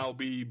this Kamau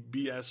be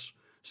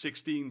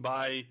BS-16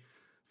 by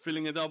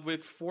filling it up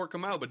with 4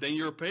 Kamau, but then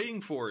you're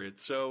paying for it.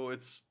 So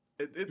it's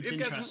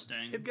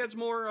interesting. It gets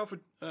more of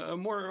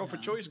a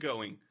choice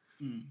going.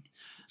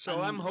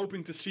 So I'm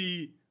hoping to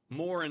see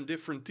more and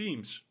different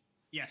teams.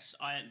 Yes,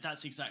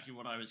 that's exactly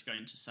what I was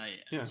going to say.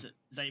 Yeah.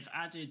 They've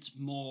added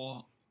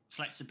more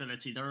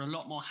flexibility. There are a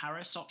lot more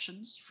Harris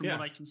options from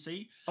what I can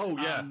see. Oh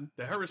yeah,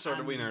 the Harris are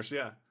the winners.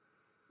 Yeah.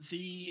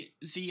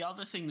 The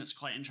other thing that's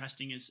quite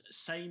interesting is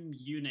same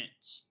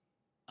unit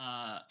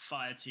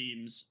fire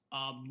teams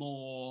are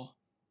more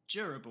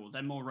durable.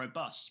 They're more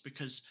robust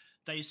because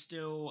they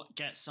still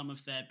get some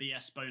of their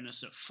BS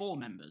bonus at 4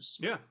 members.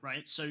 Yeah.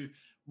 Right? So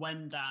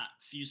when that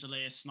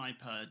Fusilier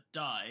sniper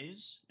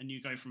dies and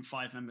you go from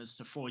 5 members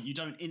to 4, you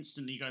don't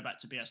instantly go back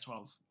to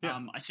BS-12.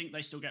 Yeah. I think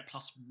they still get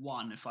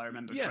 +1 if I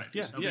remember correctly.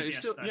 Yeah, so they'll be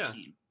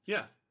BS-13.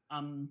 Yeah.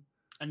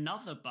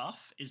 Another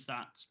buff is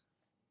that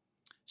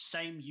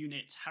same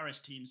unit Harris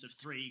teams of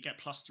 3 get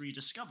 +3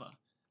 Discover.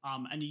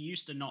 And you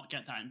used to not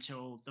get that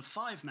until the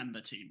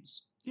 5-member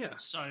teams. Yeah.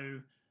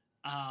 So,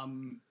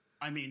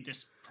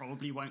 this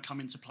probably won't come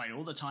into play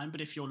all the time,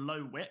 but if you're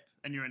low whip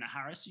and you're in a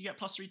Harris, you get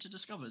 +3 to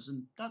Discovers,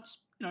 and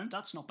that's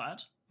not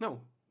bad.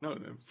 No,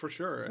 for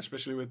sure,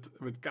 especially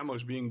with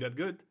camos being that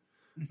good.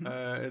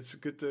 It's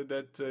good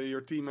that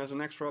your team has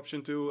an extra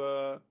option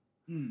to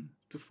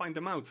find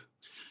them out.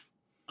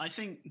 I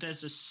think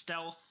there's a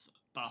stealth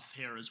buff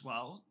here as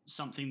well,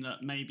 something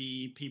that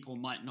maybe people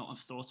might not have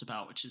thought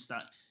about, which is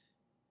that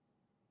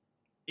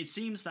it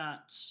seems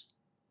that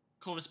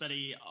Corvus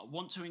Belli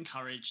want to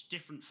encourage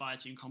different fire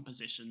team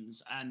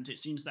compositions, and it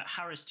seems that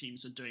Harris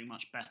teams are doing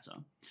much better.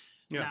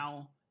 Yeah.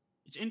 Now,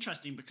 it's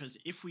interesting because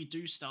if we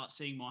do start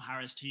seeing more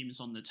Harris teams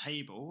on the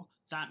table,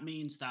 that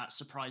means that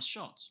Surprise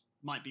Shot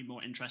might be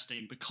more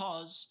interesting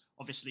because,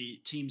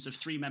 obviously, teams of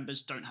 3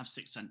 members don't have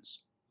Sixth Sense.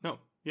 No,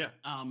 yeah.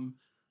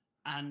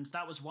 And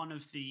that was one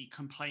of the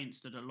complaints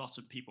that a lot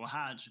of people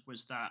had,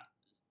 was that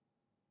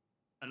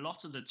a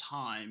lot of the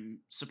time,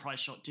 Surprise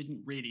Shot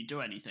didn't really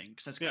do anything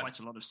because there's quite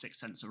a lot of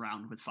Sixth Sense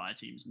around with fire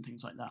teams and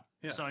things like that.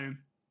 Yeah. So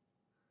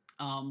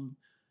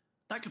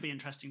that could be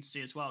interesting to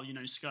see as well.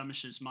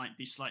 Skirmishers might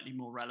be slightly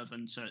more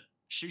relevant at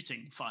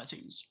shooting fire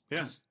teams.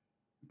 Because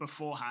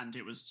beforehand,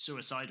 it was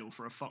suicidal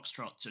for a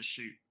Foxtrot to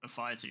shoot a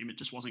fire team. It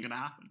just wasn't going to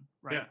happen,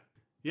 right?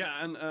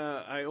 Yeah, and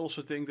I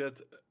also think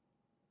that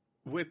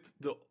with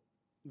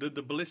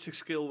the ballistic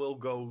skill will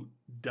go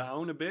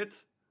down a bit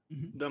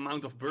the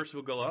amount of burst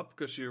will go up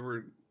because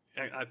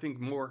I think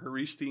more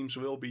Haris teams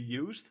will be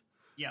used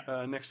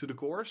next to the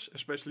cores,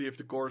 especially if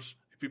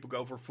people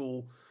go for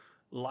full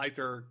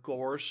lighter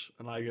cores,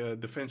 like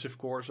defensive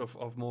cores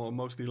of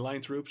mostly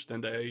line troops,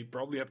 then they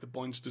probably have the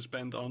points to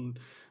spend on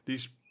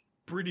these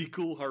pretty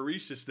cool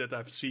Harises that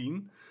I've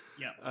seen.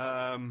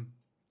 Yeah.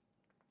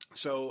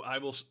 So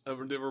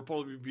there will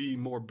probably be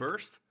more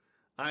burst.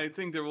 I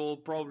think there will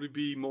probably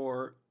be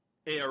more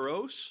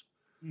AROs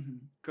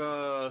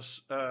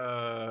because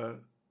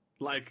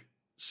like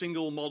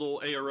single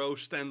model AROs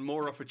stand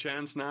more of a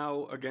chance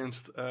now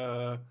against.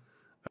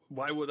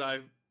 Why would I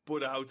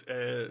put out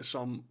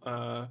some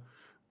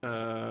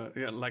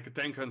like a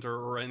tank hunter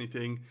or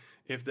anything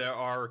if there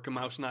are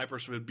Kamau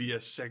snipers with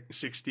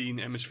BS-16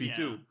 MSV2?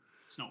 Yeah,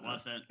 it's not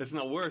worth it. It's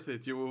not worth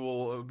it. You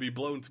will be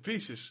blown to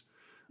pieces.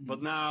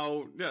 But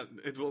now,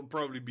 it will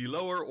probably be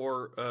lower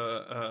or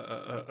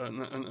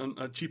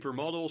a cheaper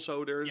model.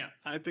 So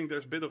I think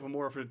there's a bit of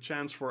more of a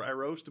chance for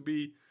arrows to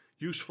be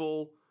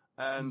useful,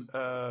 and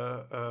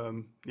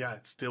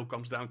it still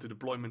comes down to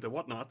deployment and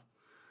whatnot.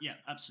 Yeah,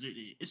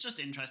 absolutely. It's just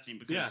interesting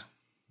because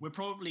we're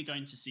probably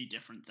going to see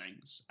different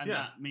things, and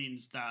that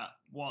means that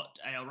what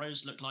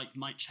AROs look like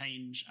might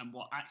change, and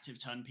what active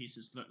turn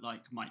pieces look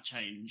like might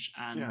change,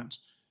 and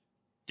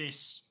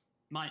this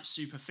might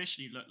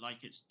superficially look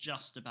like it's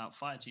just about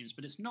fire teams,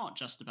 but it's not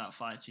just about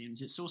fire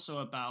teams. It's also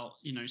about,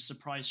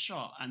 surprise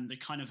shot and the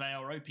kind of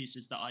ARO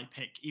pieces that I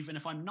pick, even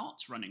if I'm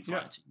not running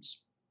fire teams.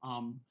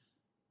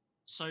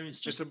 So it's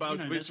just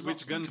about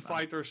which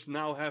gunfighters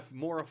now have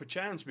more of a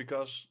chance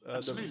because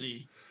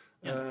absolutely.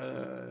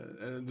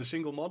 The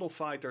single model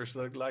fighters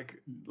like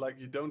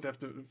you don't have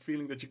the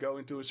feeling that you go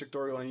into a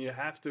sectorial and you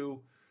have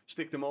to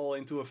stick them all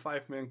into a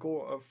 5-man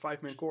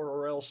core,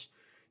 or else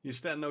you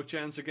stand no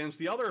chance against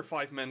the other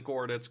 5-man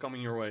core that's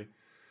coming your way.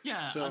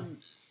 Yeah,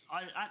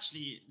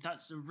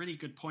 that's a really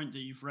good point that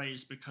you've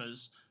raised,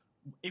 because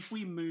if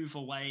we move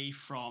away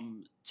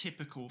from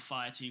typical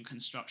fire team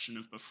construction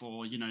of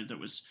before, that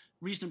was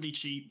reasonably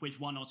cheap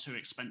with 1 or 2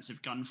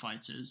 expensive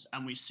gunfighters,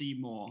 and we see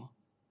more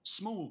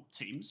small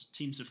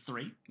teams of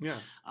 3,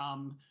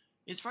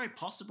 it's very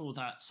possible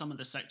that some of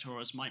the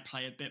sectorals might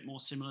play a bit more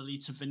similarly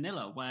to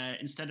vanilla, where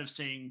instead of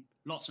seeing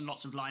lots and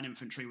lots of line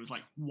infantry with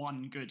like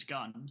one good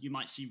gun, you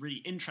might see really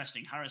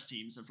interesting Haris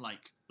teams of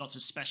like lots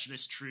of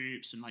specialist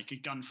troops and like a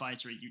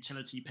gunfighter, a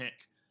utility pick.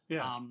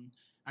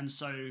 And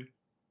so,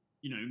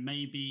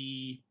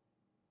 maybe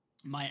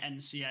my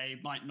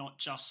NCA might not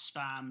just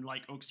spam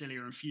like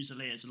auxiliary and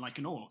fusiliers and like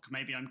an orc.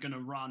 Maybe I'm going to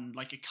run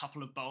like a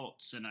couple of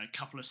bolts and a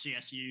couple of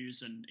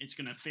CSUs, and it's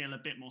going to feel a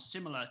bit more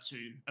similar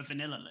to a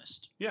vanilla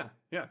list.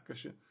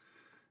 Because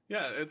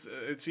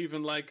it's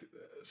even like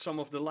some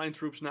of the line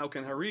troops now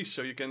can Haris,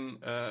 so you can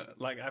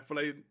I've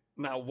played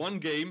now one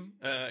game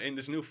in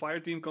this new fire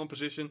team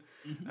composition,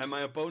 and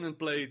my opponent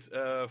played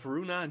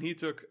Varuna, and he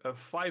took a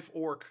 5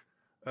 orc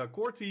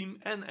core team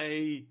and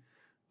a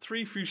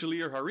 3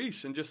 Fusilier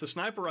Haris and just a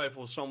sniper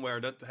rifle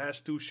somewhere that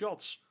has 2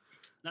 shots.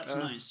 That's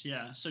nice,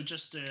 yeah. So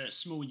just a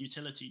small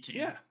utility team.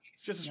 Yeah,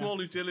 just a small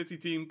utility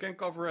team, can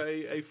cover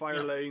a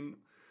fire lane.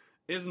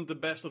 Isn't the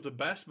best of the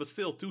best, but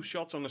still 2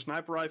 shots on a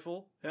sniper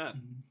rifle. Yeah.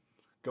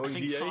 I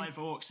think DA. 5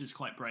 orcs is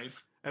quite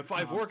brave. And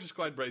 5 orcs is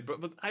quite brave,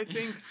 but I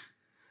think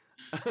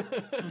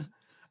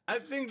I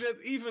think that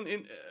even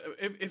in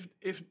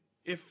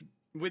if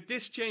with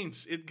this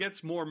change it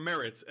gets more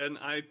merit, and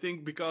I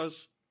think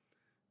because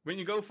when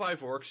you go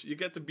 5 orcs, you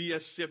get the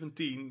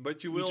BS-17,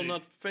 but you will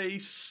not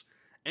face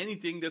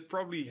anything that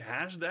probably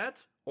has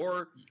that,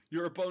 or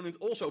your opponent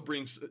also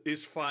brings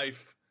his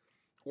 5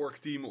 orc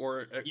team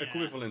or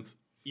equivalent.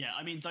 Yeah,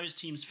 I mean, those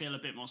teams feel a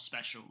bit more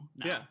special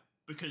now,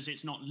 because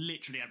it's not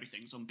literally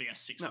everything's on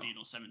BS-16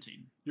 or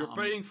 17. You're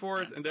paying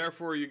for it, and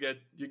therefore you get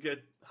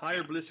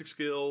higher ballistic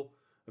skill,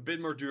 a bit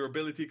more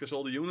durability, because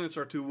all the units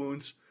are 2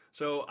 wounds.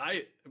 So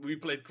we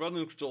played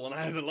Quantum Control, and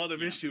I had a lot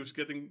of issues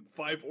getting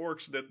 5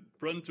 orcs that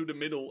run to the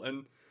middle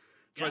and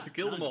try to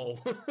kill them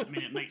all. I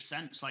mean, it makes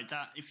sense like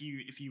that. If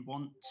you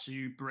want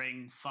to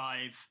bring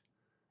 5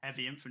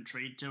 heavy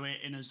infantry, do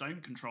it in a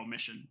zone control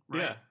mission,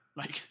 right?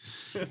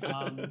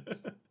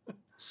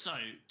 So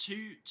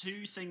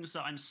two things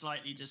that I'm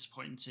slightly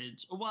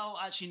disappointed. Well,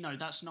 actually, no,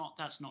 that's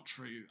not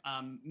true.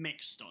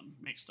 Mixed on.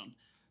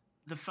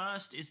 The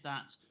first is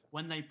that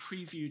when they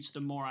previewed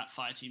the Morat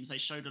fire teams, they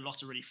showed a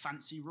lot of really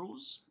fancy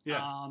rules.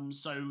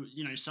 So,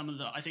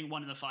 I think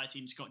one of the fire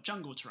teams got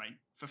jungle terrain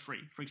for free,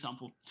 for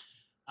example.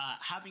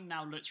 Having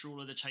now looked through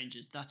all of the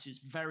changes, that is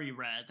very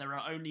rare. There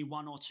are only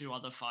 1 or 2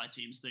 other fire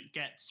teams that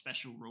get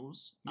special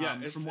rules,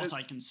 from what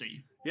I can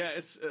see. Yeah,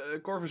 it's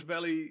Corvus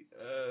Belli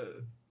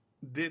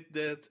did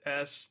that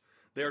as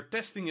they're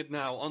testing it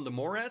now on the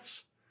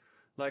Morats.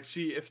 Like,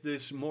 see if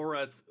this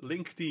Morat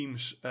link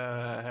teams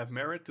have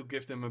merit to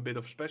give them a bit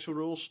of special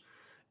rules.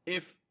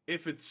 If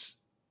it's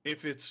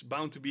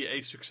bound to be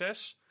a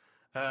success,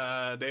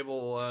 they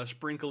will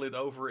sprinkle it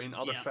over in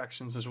other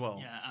factions as well.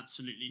 Yeah,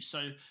 absolutely.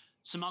 So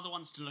some other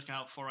ones to look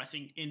out for, I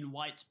think in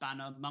White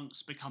Banner,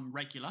 monks become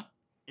regular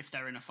if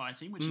they're in a fire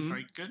team, which is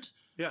very good.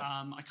 Yeah.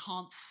 I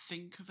can't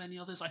think of any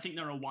others. I think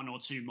there are one or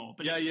two more.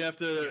 But you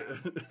have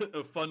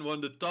a fun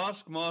one, the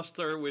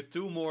Taskmaster with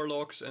 2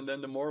 Morlocks, and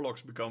then the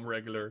Morlocks become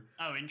regular.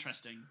 Oh,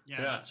 interesting.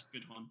 Yeah, that's a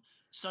good one.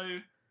 So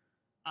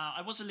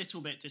I was a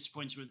little bit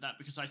disappointed with that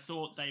because I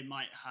thought they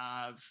might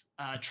have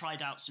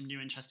tried out some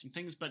new interesting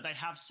things, but they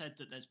have said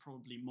that there's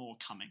probably more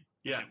coming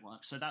if it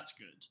works. So that's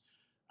good.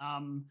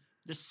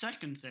 The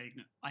second thing,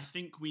 I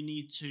think we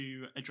need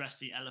to address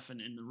the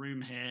elephant in the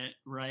room here,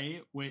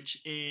 Ray,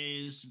 which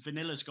is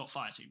Vanilla's got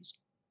fire teams.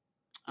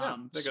 Yeah,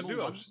 they got duos.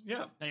 Ones.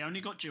 Yeah, they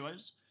only got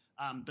duos,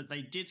 but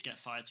they did get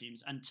fire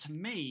teams. And to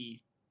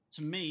me,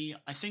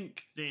 I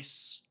think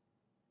this,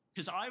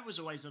 because I was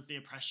always of the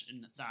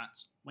impression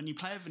that when you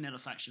play a vanilla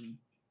faction,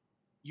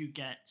 you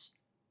get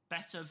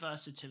better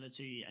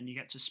versatility and you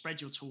get to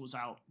spread your tools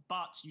out,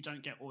 but you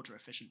don't get order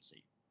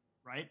efficiency,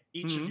 right?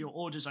 Each of your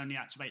orders only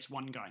activates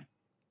one guy.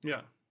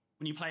 Yeah.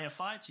 When you play a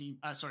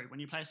when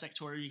you play a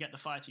sectorial, you get the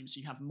fire team, so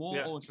you have more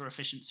order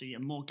efficiency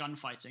and more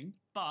gunfighting,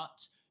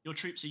 but your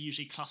troops are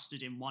usually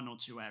clustered in 1 or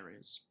 2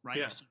 areas, right?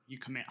 Yeah. So you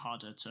commit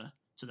harder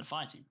to the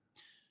fire team.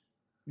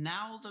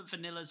 Now that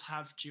vanillas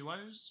have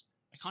duos,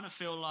 I kind of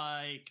feel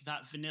like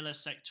that vanilla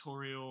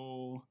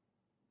sectorial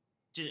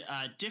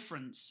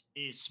difference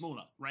is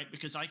smaller, right?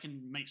 Because I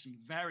can make some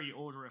very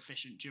order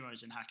efficient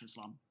duos in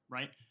Hack-a-Slum,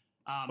 right?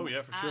 For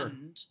sure.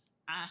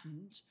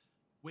 And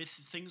with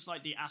things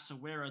like the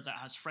Asawira that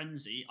has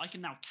Frenzy, I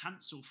can now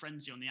cancel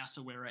Frenzy on the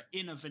Asawira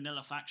in a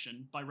vanilla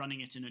faction by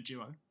running it in a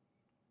duo.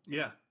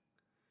 Yeah.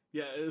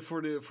 Yeah,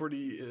 for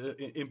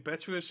the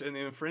Impetuous and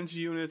in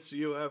Frenzy units,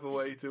 you have a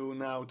way to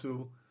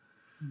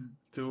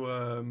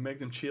make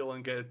them chill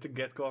and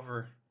get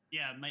cover.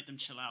 Yeah, make them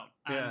chill out.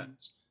 Yeah.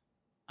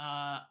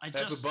 And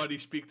have a buddy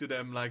speak to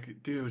them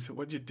like, dude,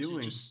 what you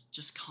doing?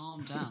 Just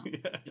calm down.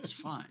 It's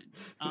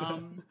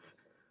fine.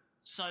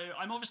 So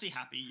I'm obviously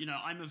happy. You know,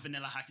 I'm a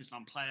vanilla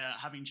Hack-a-Slum player.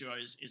 Having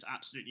duos is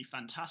absolutely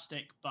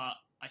fantastic, but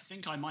I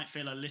think I might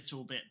feel a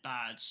little bit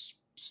bad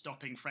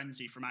stopping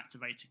Frenzy from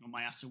activating on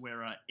my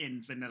Asawira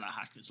in vanilla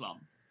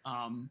Hack-a-Slum.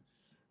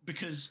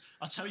 Because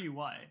I'll tell you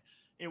why.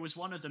 It was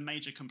one of the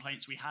major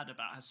complaints we had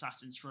about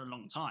Assassins for a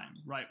long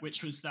time, right?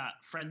 Which was that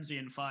Frenzy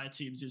in fire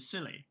teams is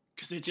silly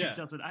because it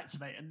doesn't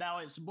activate, and now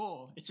it's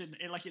more. It's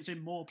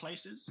in more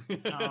places.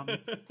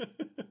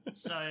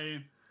 So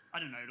I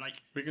don't know, like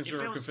we can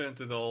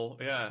circumvent it all,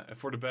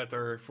 for the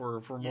better,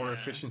 for more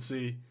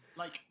efficiency.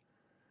 Like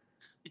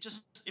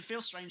it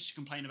feels strange to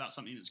complain about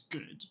something that's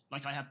good.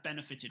 Like I have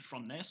benefited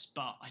from this,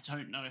 but I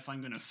don't know if I'm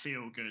going to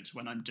feel good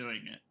when I'm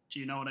doing it. Do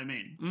you know what I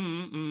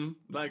mean?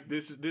 Like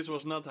this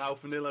was not how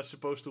vanilla is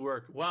supposed to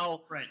work.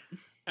 Well, right.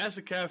 As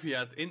a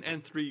caveat, in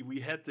N3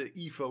 we had the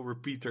Evo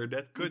repeater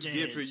that could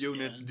give a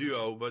unit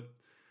duo, but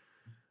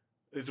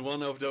it's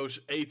one of those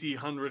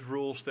 100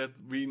 rules that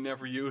we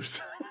never used.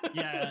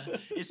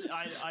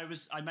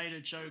 I made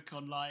a joke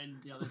online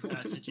the other day.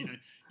 I said,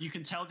 you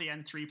can tell the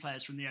N3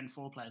 players from the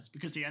N4 players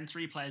because the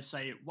N3 players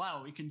say,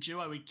 wow, we can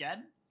duo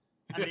again.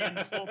 And the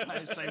N4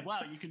 players say, wow,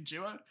 you can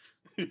duo.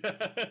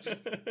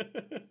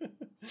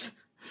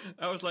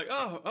 I was like,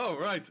 oh,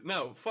 right.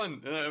 Now,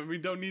 fun. We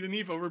don't need an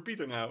Evo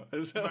repeater now.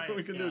 So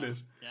we can do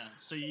this. Yeah.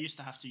 So you used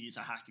to have to use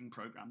a hacking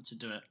program to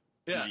do it.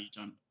 Yeah. No, you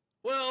don't.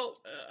 Well,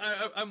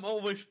 I'm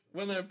always,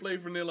 when I play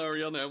Vanilla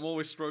Ariana, I'm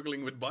always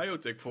struggling with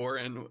Biotech 4,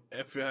 and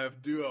if you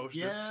have duos,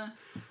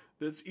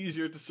 that's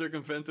easier to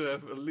circumvent to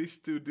have at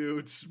least 2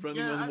 dudes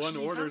running on one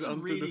order. That's a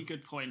really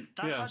good point.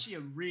 That's actually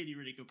a really,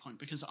 really good point,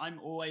 because I'm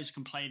always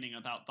complaining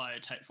about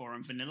Biotech 4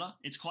 and Vanilla.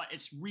 It's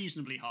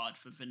reasonably hard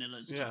for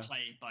Vanillas to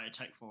play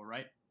Biotech 4,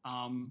 right?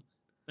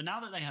 But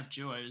now that they have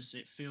duos,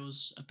 it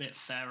feels a bit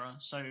fairer.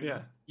 So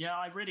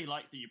I really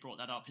like that you brought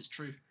that up. It's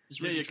true. It's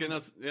really you true.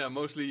 cannot. Yeah,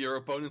 mostly your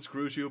opponent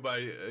screws you by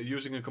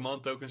using a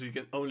command token, so you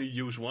can only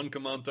use one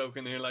command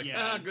token. And you're like,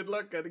 good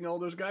luck getting all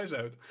those guys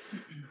out.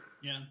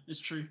 Yeah, it's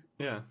true.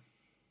 Yeah.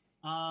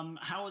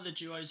 How are the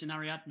duos in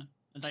Ariadne?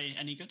 Are they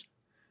any good?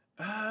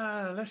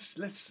 Let's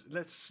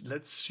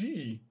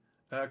see.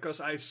 Because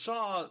I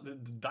saw the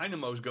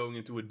Dynamos going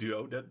into a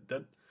duo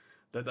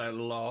that I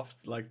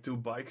loved, like 2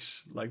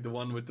 bikes, like the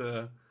one with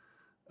the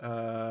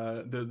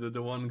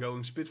one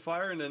going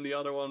Spitfire and then the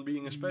other one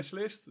being a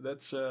specialist.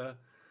 That's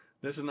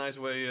a nice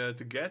way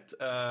to get.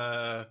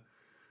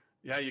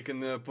 You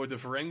can put a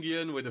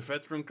Varangian with a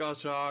veteran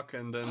Kazakh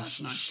and then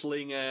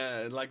sling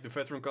like the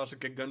veteran Kazakh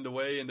get gunned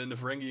away, and then the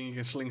Varangian you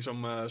can sling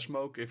some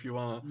smoke if you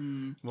want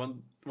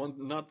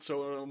not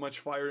so much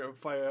fire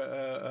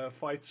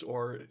fights,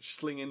 or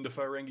sling in the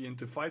Varangian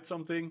to fight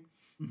something.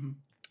 Mm-hmm.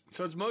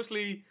 So it's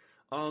mostly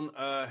on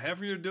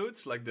heavier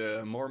dudes like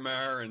the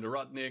Mormar and the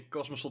Rudnick,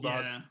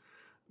 Cosmosoldat. Yeah.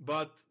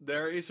 But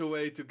there is a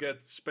way to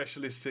get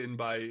specialists in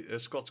by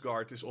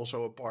Scotsguard is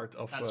also a part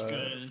of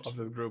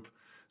that group.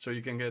 So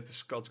you can get the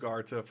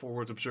Scotsguard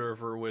forward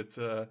observer with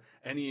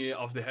any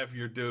of the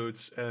heavier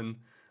dudes and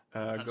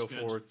go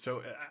forward.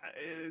 So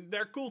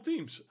they're cool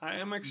teams. I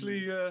am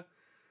actually...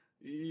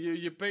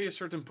 you pay a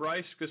certain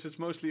price because it's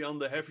mostly on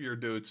the heavier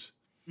dudes.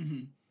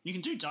 Mm-hmm. You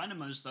can do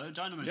dynamos though.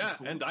 Dynamos are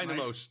cool, and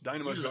dynamos. Right?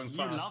 Dynamos going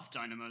fast. You love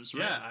dynamos,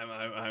 right?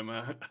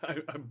 Yeah,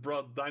 I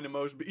brought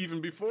dynamos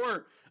even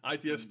before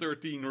ITS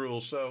 13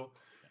 rules. So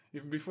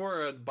even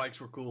before bikes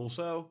were cool.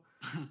 So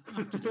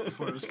I did it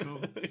before it was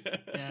cool.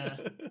 Yeah.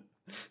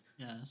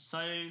 So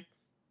I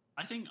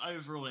think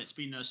overall it's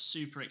been a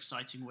super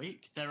exciting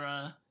week. There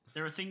are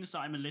things that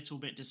I'm a little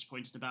bit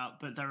disappointed about,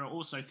 but there are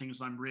also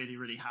things I'm really,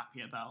 really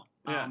happy about.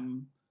 Yeah.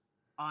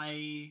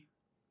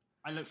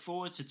 I look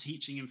forward to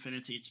teaching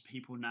Infinity to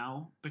people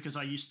now because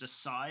I used to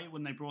sigh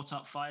when they brought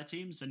up fire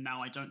teams, and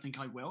now I don't think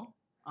I will.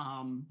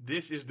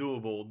 This is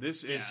doable.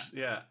 This is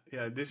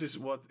this is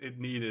what it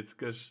needed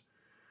because,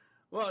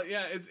 well,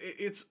 yeah,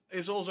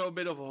 it's also a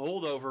bit of a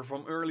holdover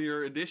from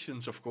earlier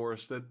editions, of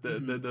course. That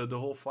the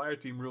whole fire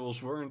team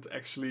rules weren't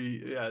actually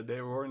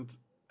they weren't.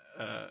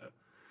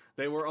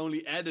 They were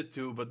only added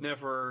to, but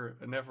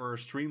never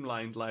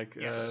streamlined like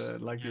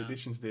the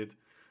editions did.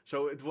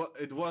 So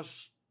it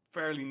was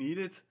fairly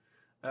needed,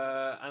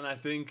 and I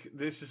think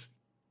this is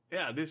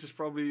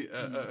probably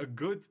a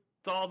good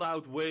thought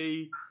out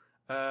way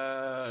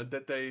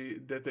that they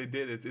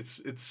did it. It's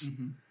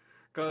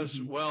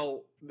because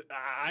well,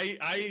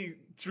 I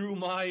threw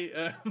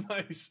my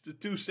my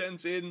 2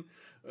 cents in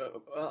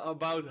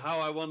about how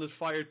I wanted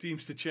fire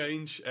teams to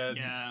change and.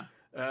 Yeah.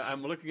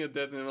 I'm looking at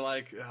that and I'm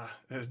like,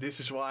 this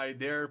is why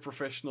they're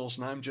professionals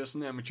and I'm just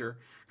an amateur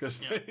because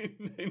they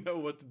know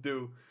what to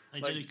do.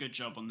 They did a good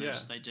job on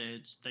this. Yeah. They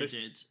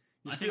did.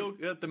 You still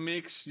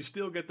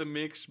get the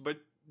mix,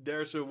 but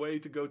there's a way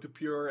to go to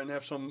pure and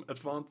have some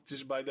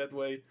advantages by that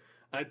way.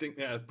 I think,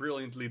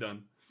 brilliantly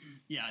done.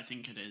 Yeah, I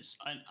think it is.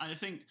 I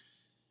think,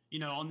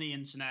 on the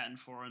internet and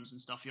forums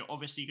and stuff, you're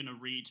obviously going to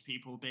read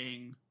people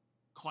being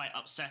quite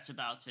upset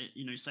about it,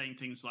 saying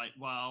things like,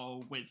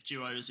 well, with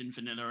duos in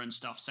vanilla and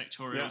stuff,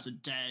 sectorials are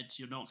dead,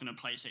 you're not going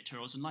to play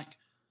sectorials. And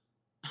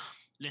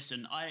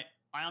listen, I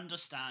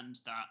understand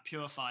that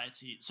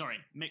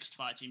mixed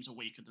fire teams are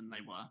weaker than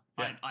they were.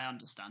 Yeah. I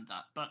understand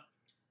that. But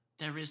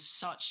there is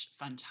such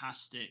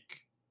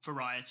fantastic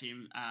variety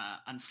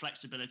and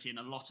flexibility in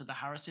a lot of the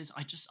Harrises.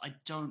 I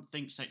don't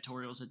think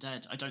sectorials are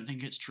dead. I don't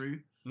think it's true.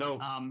 No.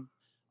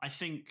 I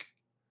think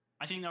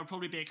there'll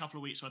probably be a couple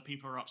of weeks where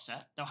people are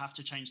upset. They'll have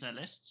to change their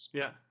lists.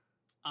 Yeah.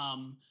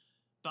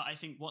 But I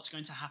think what's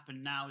going to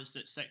happen now is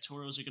that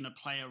sectorials are going to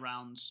play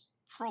around,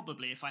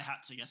 probably, if I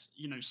had to guess,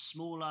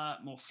 smaller,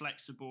 more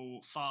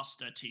flexible,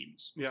 faster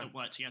teams that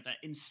work together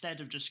instead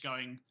of just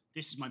going,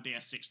 this is my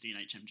BS16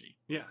 HMG.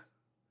 Yeah.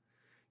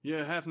 You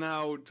have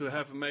now to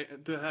have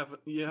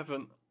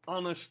an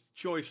honest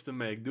choice to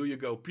make. Do you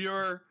go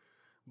pure,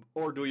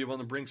 or do you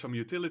want to bring some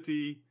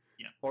utility?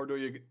 Yeah. Or do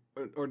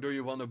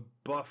you want to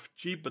buff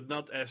cheap but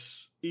not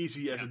as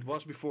easy as it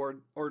was before?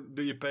 Or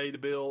do you pay the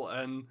bill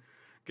and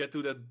get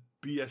to that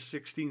BS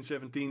 16,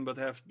 17 but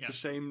have the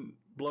same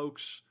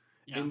blokes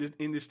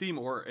in this team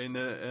or in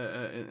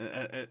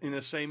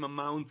the same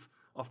amount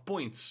of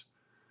points?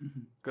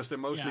 Because they're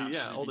mostly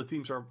all the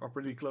teams are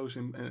pretty close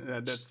in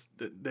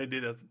they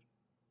did that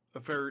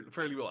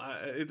fairly well.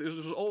 It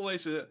was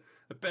always a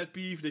pet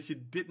peeve that you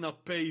did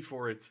not pay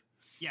for it.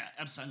 Yeah,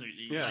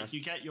 absolutely. Yeah.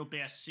 You get your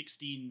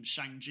BS16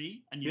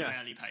 Shang-Chi and you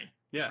barely pay.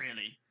 Yeah.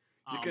 Really.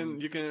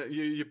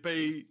 You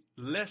pay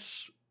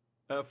less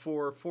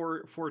for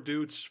four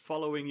dudes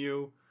following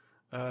you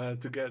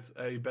to get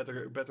a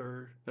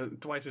better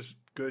twice as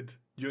good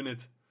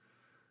unit.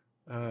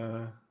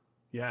 It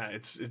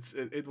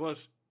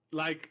was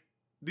like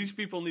these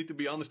people need to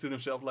be honest to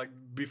themselves. Like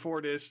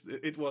before this,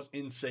 it was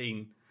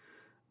insane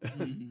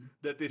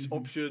that this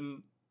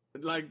option.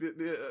 Like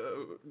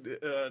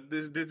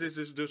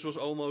this was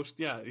almost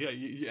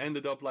you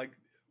ended up like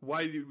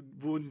why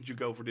wouldn't you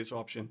go for this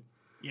option?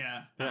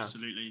 Yeah.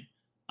 Absolutely.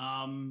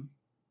 But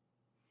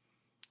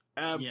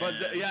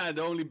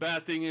the only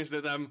bad thing is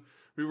that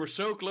we were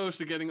so close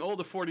to getting all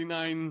the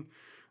 49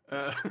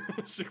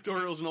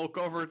 sectorials and all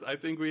covered. I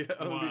think we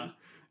only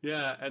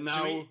and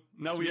now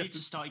we have to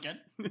start again.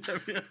 We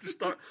have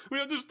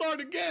to start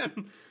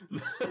again.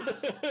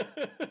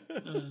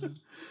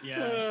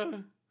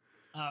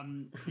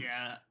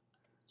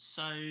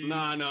 So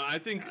no. I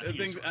think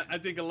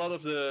a lot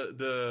of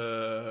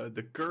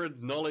the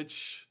current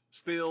knowledge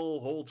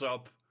still holds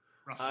up.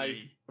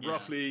 Roughly.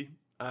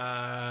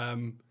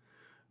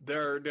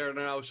 There are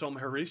now some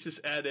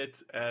heuristics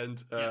added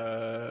and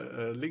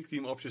link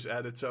team options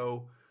added.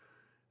 So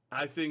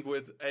I think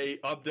with a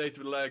update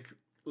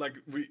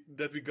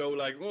we go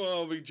like,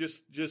 oh, we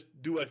just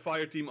do a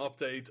fire team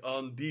update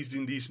on these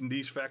and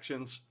these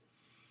factions.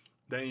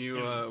 Then you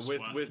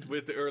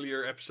with the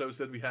earlier episodes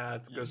that we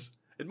had, because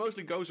it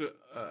mostly goes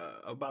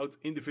about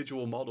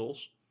individual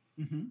models,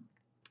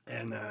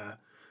 and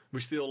we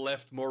still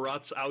left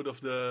Morats out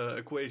of the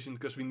equation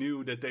because we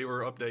knew that they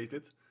were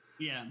updated.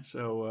 Yeah.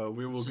 So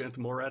we will get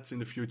Morats in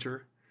the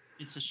future.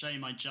 It's a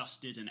shame I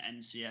just did an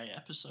NCA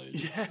episode.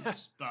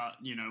 Yes. But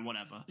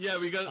whatever. Yeah,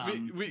 we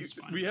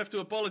have to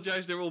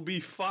apologize. There will be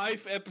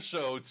 5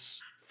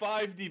 episodes,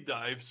 5 deep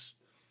dives,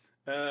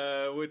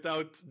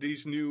 without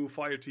these new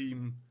fire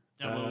team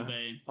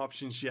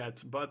options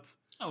yet. But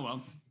oh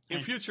well.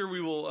 in future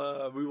we will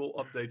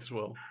update as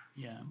well.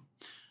 Yeah.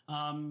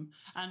 And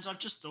I've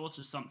just thought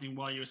of something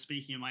while you were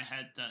speaking in my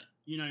head that,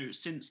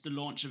 since the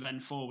launch of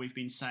N4, we've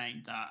been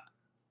saying that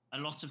a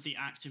lot of the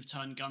active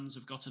turn guns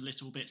have got a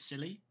little bit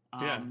silly.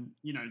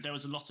 There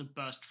was a lot of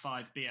Burst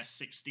 5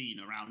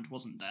 BS16 around,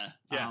 wasn't there?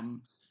 Yeah.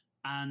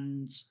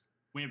 And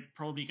we're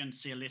probably going to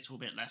see a little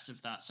bit less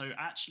of that. So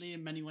actually,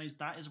 in many ways,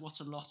 that is what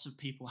a lot of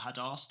people had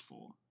asked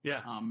for.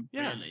 Yeah.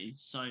 Really.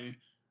 So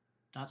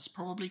that's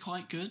probably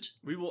quite good.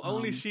 We will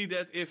only see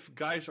that if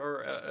guys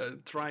are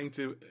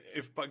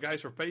if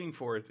guys are paying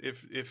for it.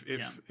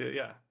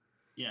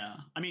 Yeah.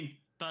 I mean,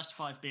 Burst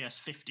 5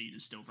 BS15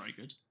 is still very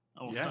good,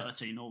 or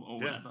 13 or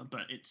whatever,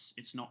 but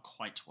it's not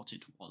quite what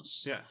it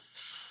was. Yeah.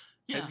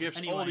 Yeah. It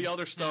gives all the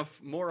other stuff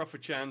more of a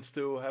chance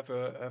to have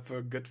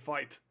a good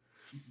fight.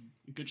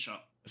 A good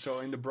shot.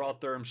 So in the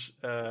broad terms,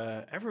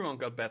 everyone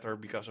got better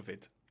because of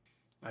it,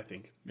 I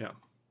think. Yeah.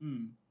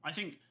 I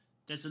think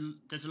there's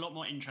a lot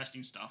more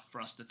interesting stuff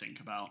for us to think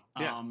about.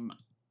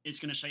 It's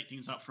going to shake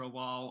things up for a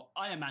while.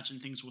 I imagine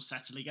things will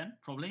settle again,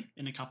 probably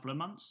in a couple of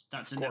months.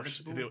 That's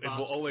inevitable. It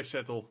will always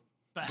settle.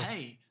 But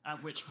hey,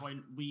 at which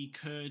point we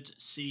could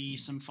see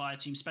some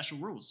Fireteam special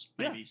rules,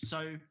 maybe. Yeah.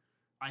 So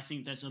I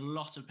think there's a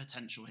lot of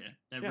potential here.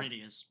 There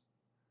really is.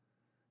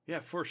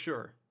 Yeah, for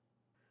sure.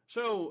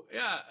 So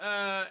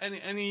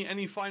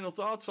any final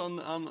thoughts on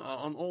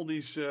all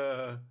these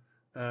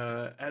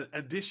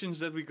additions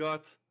that we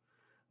got?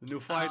 The new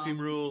Fireteam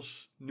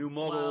rules, new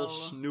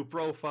models, new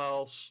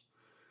profiles.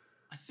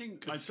 I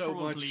think I'd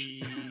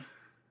probably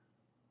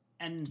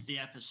end the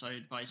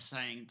episode by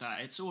saying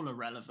that it's all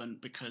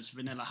irrelevant because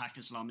Vanilla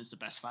Haqqislam is the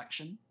best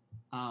faction.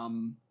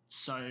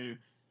 So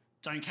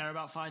don't care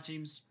about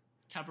Fireteams,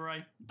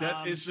 Cabaret.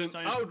 That is an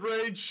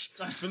outrage.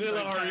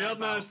 Vanilla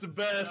Ariadna is the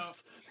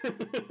best. No.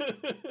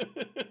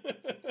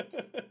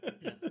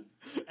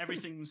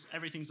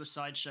 Everything's a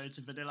sideshow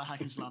to Vanilla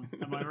Haqqislam.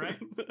 Am I right?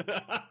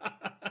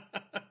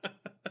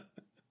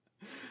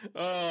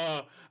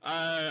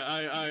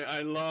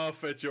 I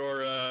laugh at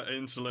your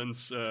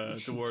insolence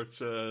towards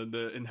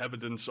the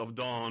inhabitants of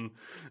Dawn.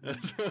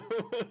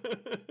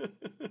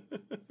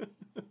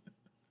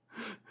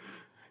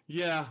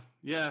 Yeah.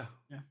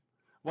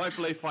 Why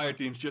play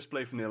Fireteams? Just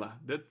play Vanilla.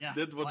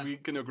 That's what we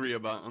can agree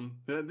about.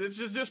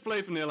 Just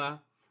play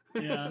Vanilla.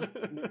 Yeah.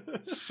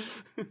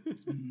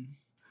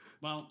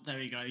 Well, there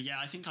we go. Yeah,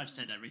 I think I've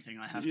said everything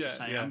I have to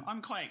say. Yeah.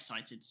 I'm quite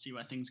excited to see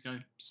where things go.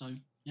 So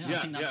I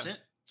think that's it.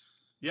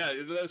 Yeah,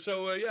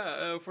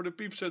 so for the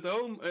peeps at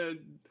home,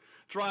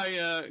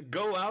 try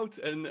go out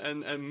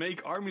and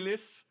make army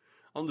lists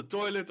on the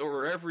toilet or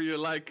wherever you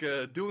like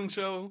doing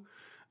so.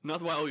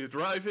 Not while you're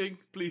driving,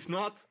 please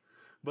not.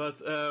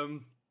 But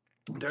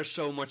there's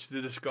so much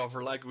to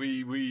discover. Like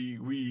we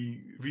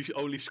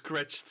only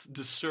scratched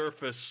the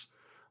surface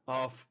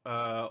of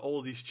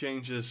all these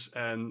changes,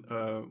 and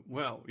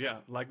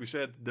like we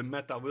said, the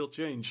meta will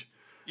change.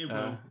 It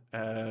will.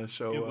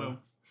 It will.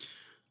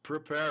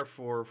 Prepare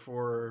for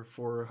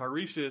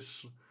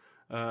Harisis,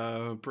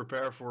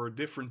 prepare for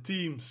different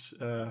teams,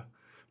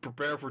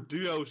 prepare for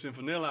duos in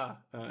Vanilla,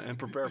 and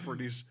prepare for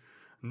these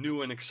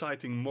new and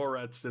exciting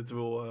Morads that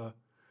will,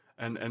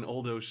 and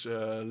all those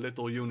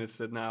little units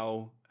that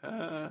now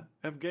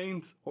have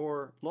gained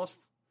or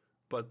lost.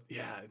 But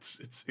yeah,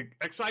 it's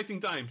exciting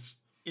times.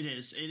 It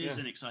is. It is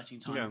an exciting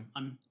time. Yeah.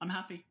 I'm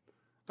happy.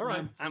 All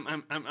right.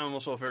 I'm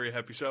also very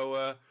happy.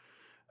 So.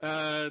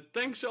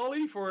 Thanks,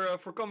 Ollie,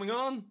 for coming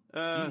on.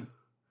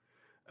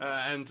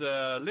 And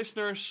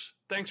listeners,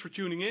 thanks for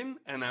tuning in,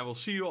 and I will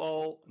see you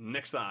all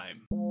next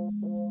time.